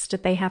takes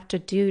did they have to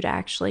do to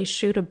actually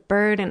shoot a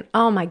bird? And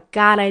oh my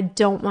God, I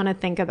don't want to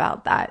think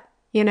about that,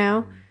 you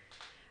know?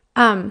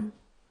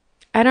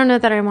 I don't know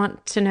that I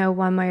want to know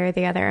one way or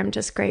the other. I'm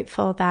just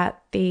grateful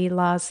that the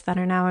laws that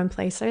are now in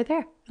place are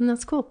there, and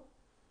that's cool.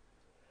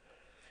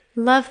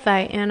 Love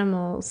thy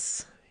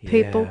animals,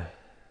 people. Yeah.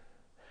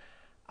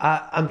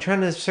 I'm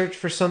trying to search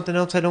for something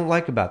else I don't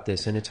like about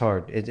this, and it's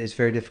hard. It's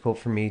very difficult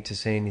for me to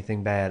say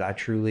anything bad. I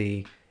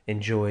truly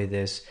enjoy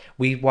this.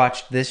 We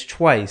watched this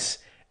twice,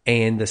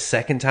 and the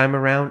second time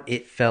around,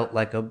 it felt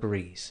like a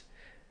breeze.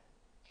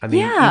 I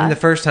mean, Yeah. even the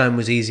first time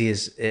was easy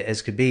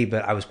as could be,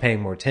 but I was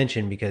paying more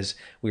attention because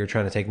we were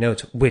trying to take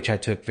notes, which I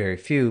took very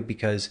few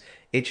because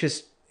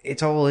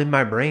it's all in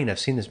my brain. I've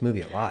seen this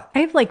movie a lot. I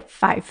have like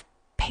 5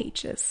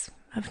 pages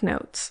of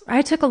notes.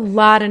 I took a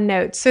lot of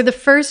notes. So the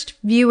first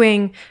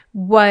viewing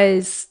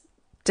was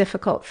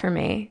difficult for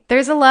me.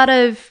 There's a lot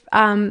of,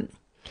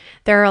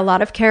 there are a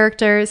lot of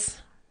characters.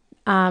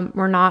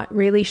 We're not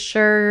really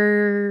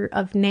sure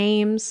of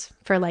names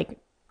for like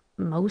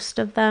most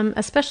of them,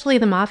 especially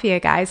the mafia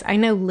guys. I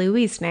know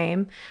Louis's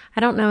name. I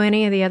don't know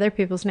any of the other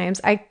people's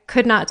names. I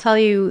could not tell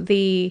you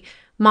the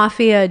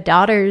mafia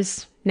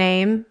daughter's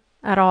name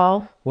at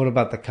all. What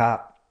about the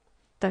cop?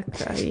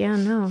 Yeah,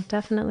 no,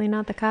 definitely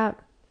not the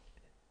cop.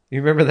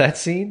 You remember that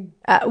scene?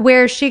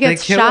 Where she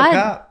gets kill a shot?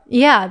 cop.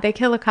 Yeah, they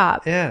kill a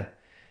cop. Yeah.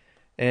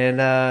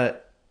 And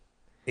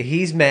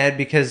he's mad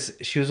because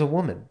she was a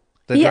woman,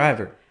 the Yeah.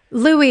 driver.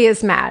 Louis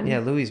is mad. Yeah,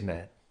 Louis'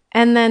 mad.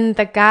 And then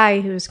the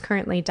guy who's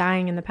currently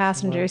dying in the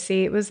passenger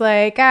seat was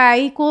like,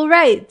 equal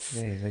rights.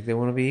 Yeah, he's like, they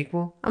want to be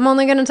equal? I'm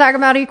only going to talk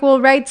about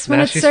equal rights when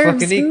Now it she's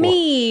serves fucking equal.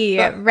 me.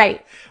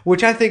 Right.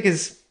 Which I think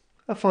is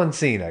a fun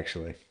scene,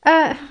 actually.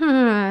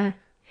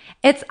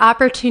 It's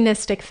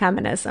opportunistic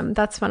feminism.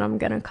 That's what I'm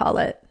going to call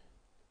it.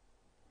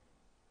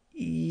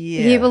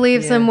 Yeah. He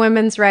believes in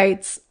women's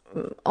rights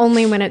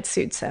only when it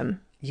suits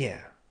him. Yeah.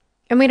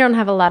 And we don't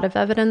have a lot of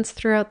evidence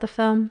throughout the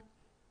film,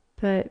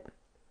 but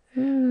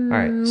All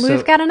right.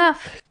 we've got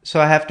enough. So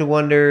I have to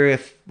wonder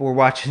if we're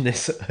watching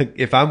this,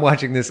 if I'm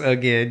watching this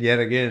yet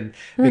again,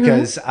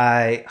 because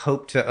I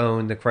hope to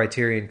own the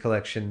Criterion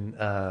Collection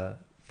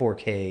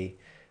 4K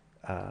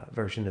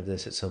version of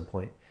this at some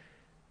point.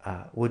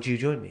 Would you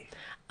join me?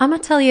 I'm going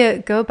to tell you,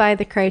 go buy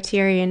the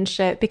Criterion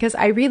shit because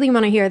I really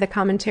want to hear the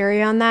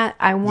commentary on that.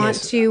 I want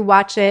Yes. to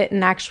watch it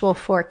in actual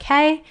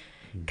 4K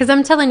because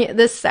I'm telling you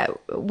this,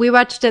 we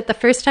watched it the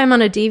first time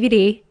on a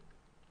DVD.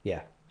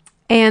 Yeah.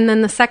 And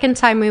then the second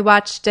time we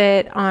watched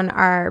it on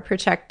our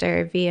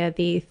projector via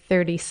the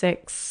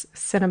 36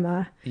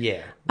 cinema.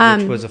 Yeah.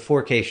 Which was a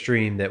 4K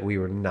stream that we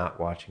were not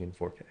watching in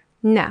 4K.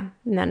 No.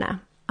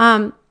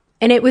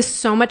 And it was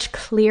so much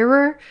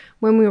clearer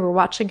when we were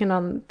watching it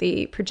on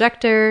the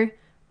projector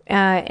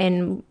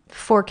in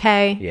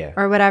 4K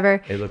or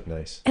whatever. It looked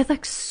nice. It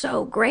looks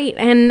so great.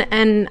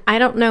 And I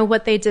don't know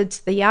what they did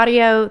to the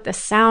audio. The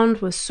sound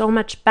was so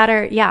much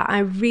better. Yeah, I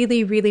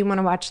really, really want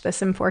to watch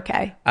this in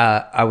 4K.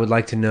 I would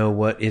like to know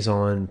what is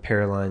on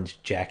Perline's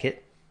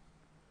jacket.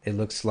 It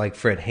looks like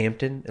Fred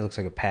Hampton. It looks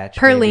like a patch.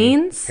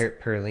 Perline's?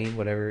 Perline,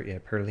 whatever. Yeah,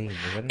 Perline.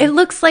 Is that It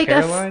looks like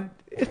Caroline?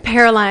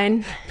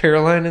 Perline.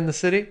 Perline in the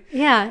city?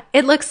 Yeah,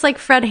 it looks like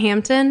Fred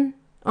Hampton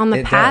on the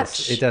It patch.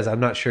 does. It does. I'm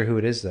not sure who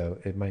it is, though.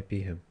 It might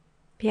be him.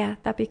 Yeah,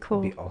 that'd be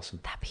cool. That'd be awesome.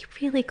 That'd be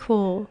really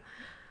cool.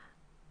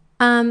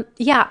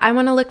 Yeah, I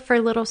want to look for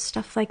little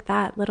stuff like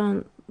that,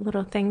 little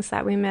things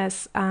that we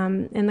miss.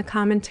 In the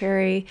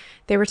commentary,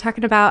 they were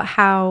talking about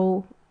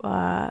how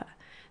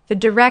the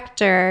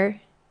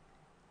director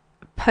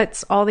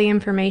puts all the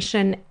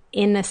information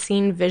in a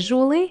scene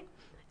visually,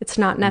 It's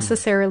not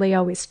necessarily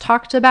always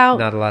talked about.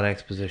 Not a lot of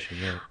exposition.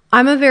 Yeah.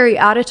 I'm a very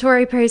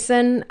auditory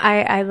person.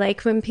 I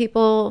like when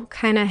people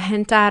kind of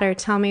hint at or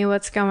tell me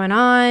what's going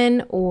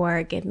on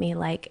or give me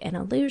like an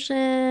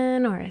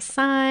illusion or a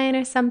sign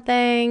or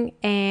something.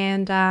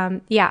 And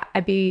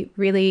I'd be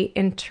really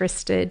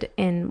interested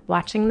in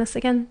watching this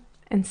again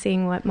and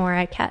seeing what more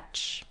I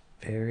catch.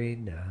 Very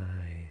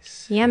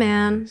nice. Yeah,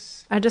 man.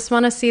 I just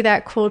want to see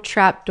that cool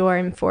trapdoor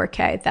in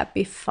 4K. That'd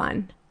be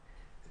fun.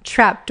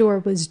 Trapdoor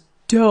was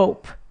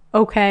dope.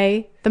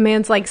 Okay. The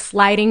man's like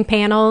sliding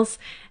panels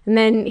and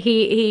then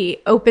he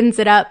opens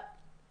it up.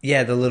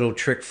 Yeah, the little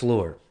trick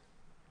floor.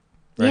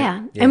 Right?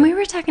 Yeah. And we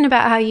were talking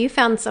about how you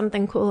found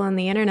something cool on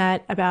the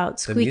internet about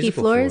squeaky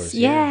musical floors. floors,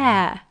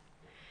 yeah.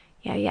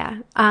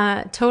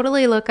 Yeah.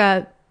 Totally look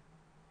up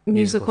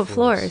musical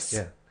floors.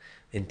 Yeah.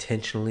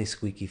 Intentionally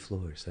squeaky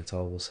floors. That's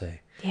all we'll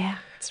say. Yeah.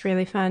 It's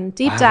really fun.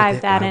 Deep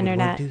dive that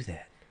internet. Why would one do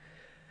that?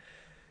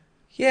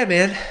 Yeah,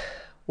 man.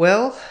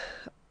 Well,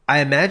 I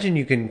imagine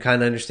you can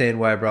kind of understand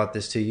why I brought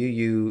this to you.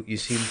 You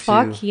seem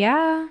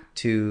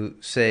to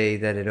say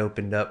that it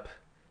opened up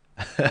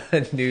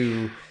a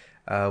new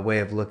way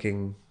of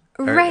looking,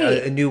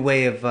 right? A new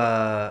way of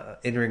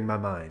entering my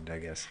mind, I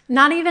guess.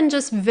 Not even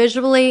just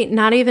visually,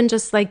 not even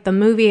just like the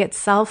movie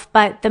itself,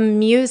 but the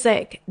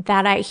music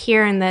that I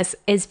hear in this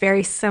is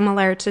very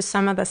similar to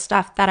some of the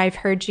stuff that I've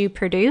heard you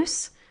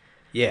produce.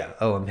 Yeah.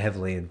 Oh, I'm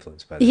heavily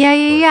influenced by this.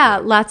 Yeah.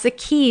 Lots of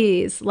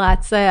keys,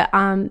 lots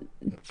of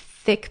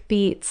thick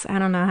beats. I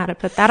don't know how to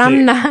put that.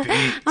 I'm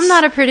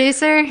not a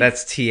producer.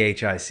 That's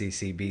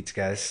THICC beats,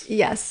 guys.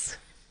 Yes.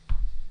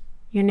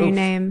 Your new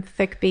name,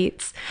 Thick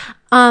Beats.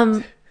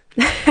 Yeah.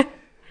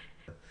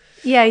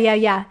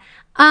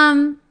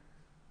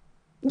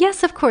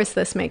 Yes, of course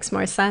this makes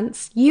more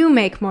sense. You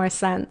make more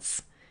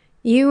sense.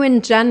 You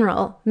in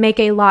general make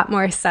a lot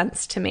more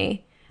sense to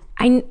me.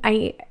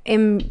 I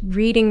am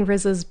reading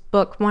Riz's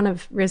book, one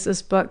of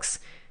Riz's books,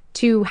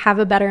 to have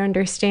a better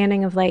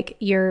understanding of like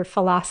your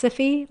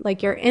philosophy,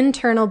 like your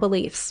internal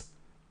beliefs.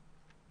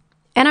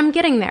 And I'm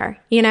getting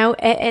there. You know,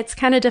 it's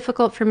kind of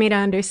difficult for me to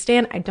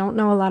understand. I don't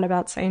know a lot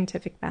about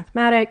scientific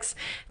mathematics.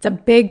 It's a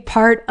big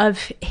part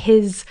of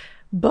his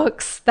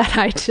books that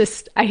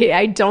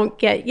I don't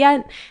get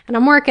yet. And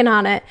I'm working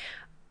on it.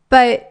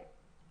 But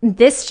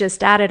this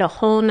just added a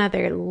whole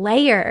nother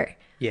layer.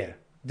 Yeah.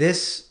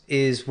 This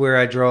is where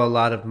I draw a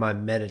lot of my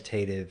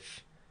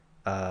meditative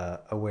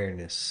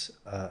awareness,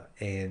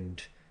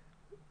 and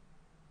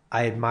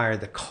I admire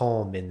the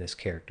calm in this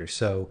character.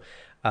 So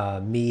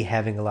me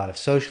having a lot of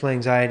social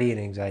anxiety and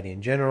anxiety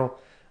in general,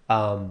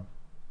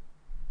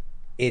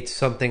 it's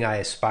something I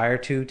aspire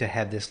to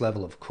have this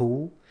level of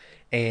cool.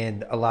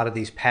 And a lot of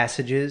these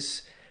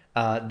passages,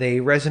 they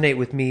resonate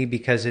with me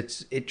because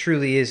it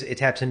truly is, it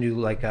taps into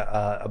like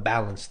a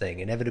balance thing,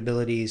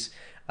 inevitabilities,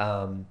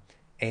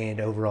 and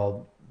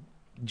overall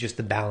just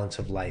the balance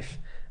of life,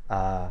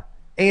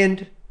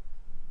 and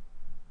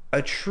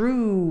a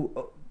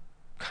true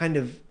kind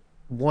of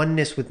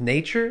oneness with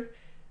nature.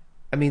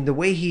 I mean, the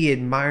way he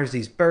admires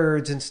these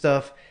birds and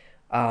stuff.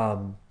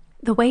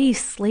 The way he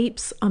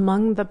sleeps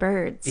among the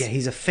birds. Yeah,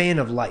 he's a fan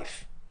of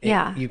life.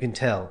 Yeah. You can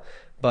tell.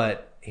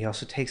 But he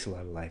also takes a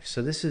lot of life.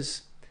 So this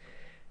is...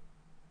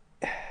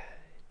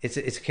 It's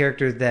a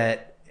character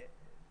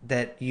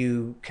that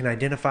you can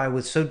identify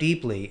with so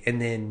deeply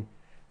and then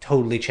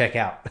totally check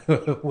out.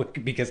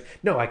 Because,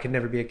 no, I could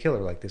never be a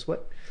killer like this.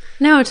 What?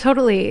 No,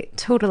 totally.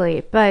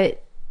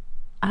 But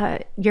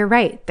you're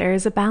right. There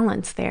is a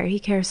balance there. He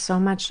cares so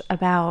much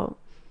about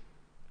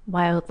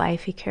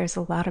wildlife. He cares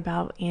a lot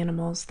about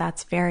animals.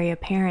 That's very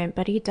apparent.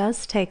 But he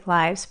does take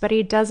lives. But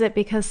he does it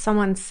because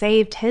someone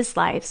saved his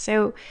life.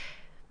 So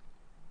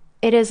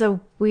it is a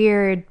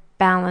weird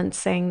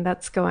balancing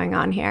that's going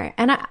on here.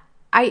 And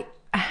I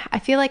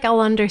feel like I'll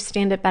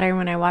understand it better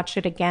when I watch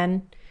it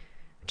again,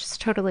 which is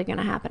totally going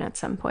to happen at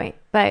some point.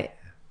 But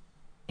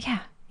yeah.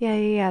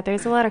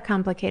 There's a lot of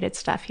complicated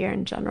stuff here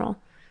in general.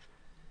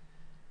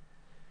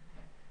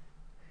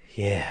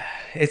 Yeah,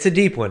 it's a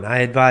deep one. I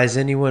advise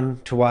anyone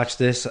to watch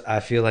this. I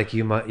feel like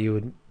you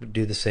would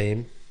do the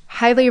same.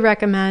 Highly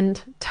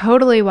recommend.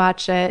 Totally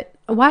watch it.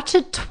 Watch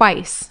it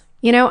twice.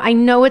 You know, I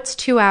know it's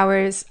 2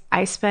 hours.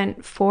 I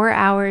spent 4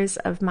 hours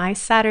of my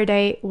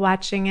Saturday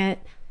watching it.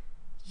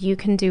 You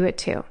can do it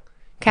too.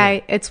 Okay?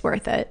 Yeah. It's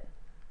worth it.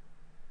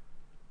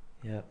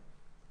 Yeah.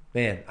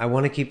 Man, I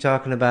want to keep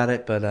talking about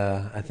it, but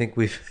I think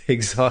we've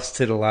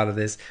exhausted a lot of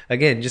this.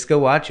 Again, just go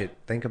watch it.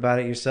 Think about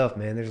it yourself,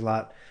 man. There's a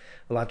lot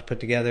to put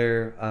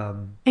together.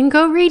 And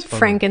go read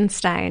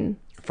Frankenstein.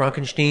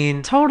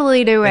 Frankenstein.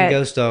 Totally do it. And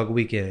Ghost Dog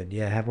Weekend.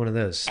 Yeah, have one of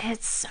those.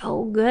 It's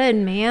so good,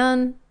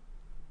 man.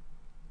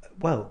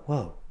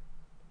 Whoa.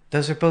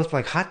 Those are both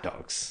like hot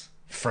dogs.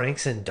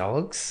 Franks and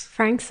dogs?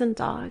 Franks and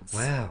dogs.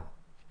 Wow.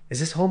 Is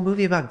this whole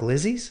movie about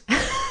glizzies?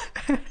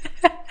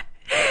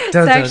 It's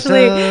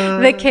actually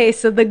the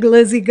case of the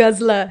glizzy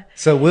guzzler.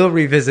 So we'll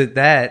revisit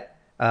that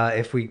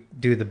if we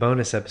do the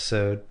bonus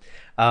episode.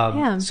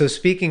 So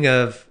speaking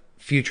of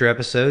future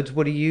episodes,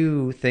 what do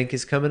you think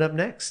is coming up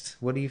next?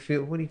 What do you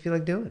feel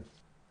like doing?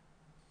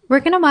 We're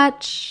gonna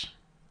watch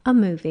a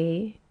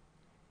movie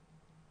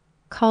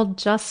called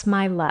Just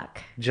My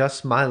Luck.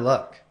 Just My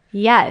Luck.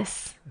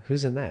 Yes.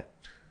 Who's in that?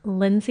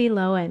 Lindsay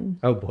Lohan.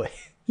 Oh boy.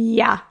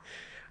 Yeah.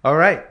 All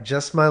right,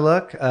 Just My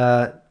Luck.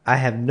 I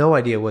have no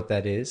idea what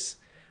that is,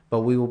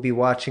 but we will be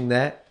watching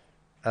that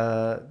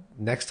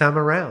next time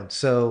around.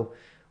 So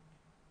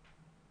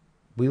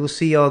we will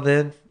see y'all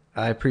then.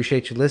 I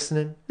appreciate you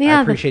listening. Yeah,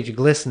 I appreciate you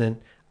glistening.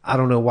 I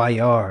don't know why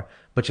you are,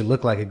 but you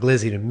look like a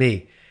glizzy to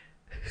me.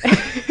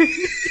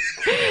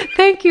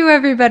 Thank you,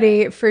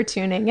 everybody, for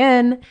tuning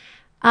in.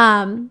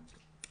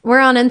 We're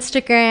on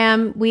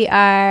Instagram. We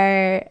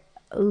are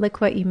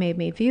Look What You Made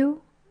Me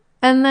View.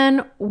 And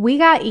then we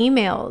got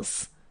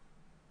emails.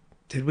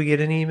 Did we get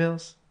any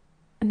emails?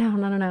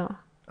 No.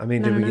 I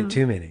mean, did we get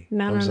too many?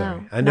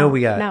 No. I know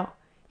we got. No.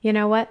 You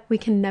know what? We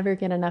can never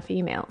get enough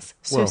emails.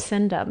 So Well.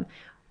 send them.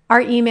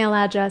 Our email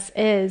address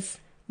is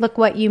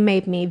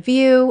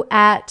lookwhatyoumade.me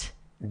at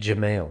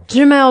Jamail.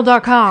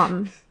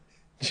 gmail.com.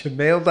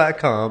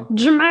 Jamail.com.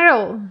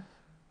 Gmail.com.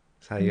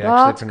 That's how you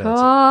actually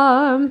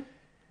pronounce it.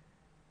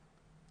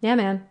 Yeah,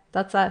 man.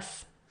 That's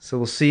us. So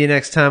we'll see you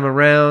next time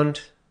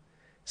around.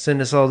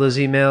 Send us all those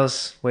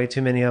emails. Way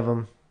too many of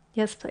them.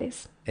 Yes,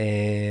 please.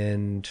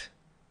 And,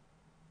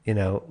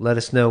 let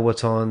us know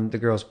what's on the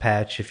girl's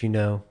patch if you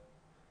know.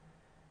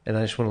 And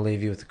I just want to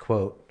leave you with a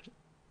quote.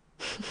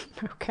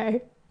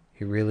 Okay.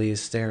 He really is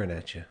staring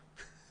at you.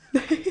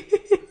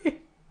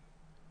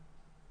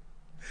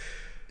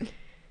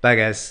 Bye,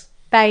 guys.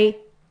 Bye.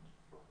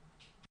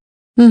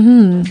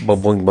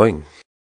 Boing, boing.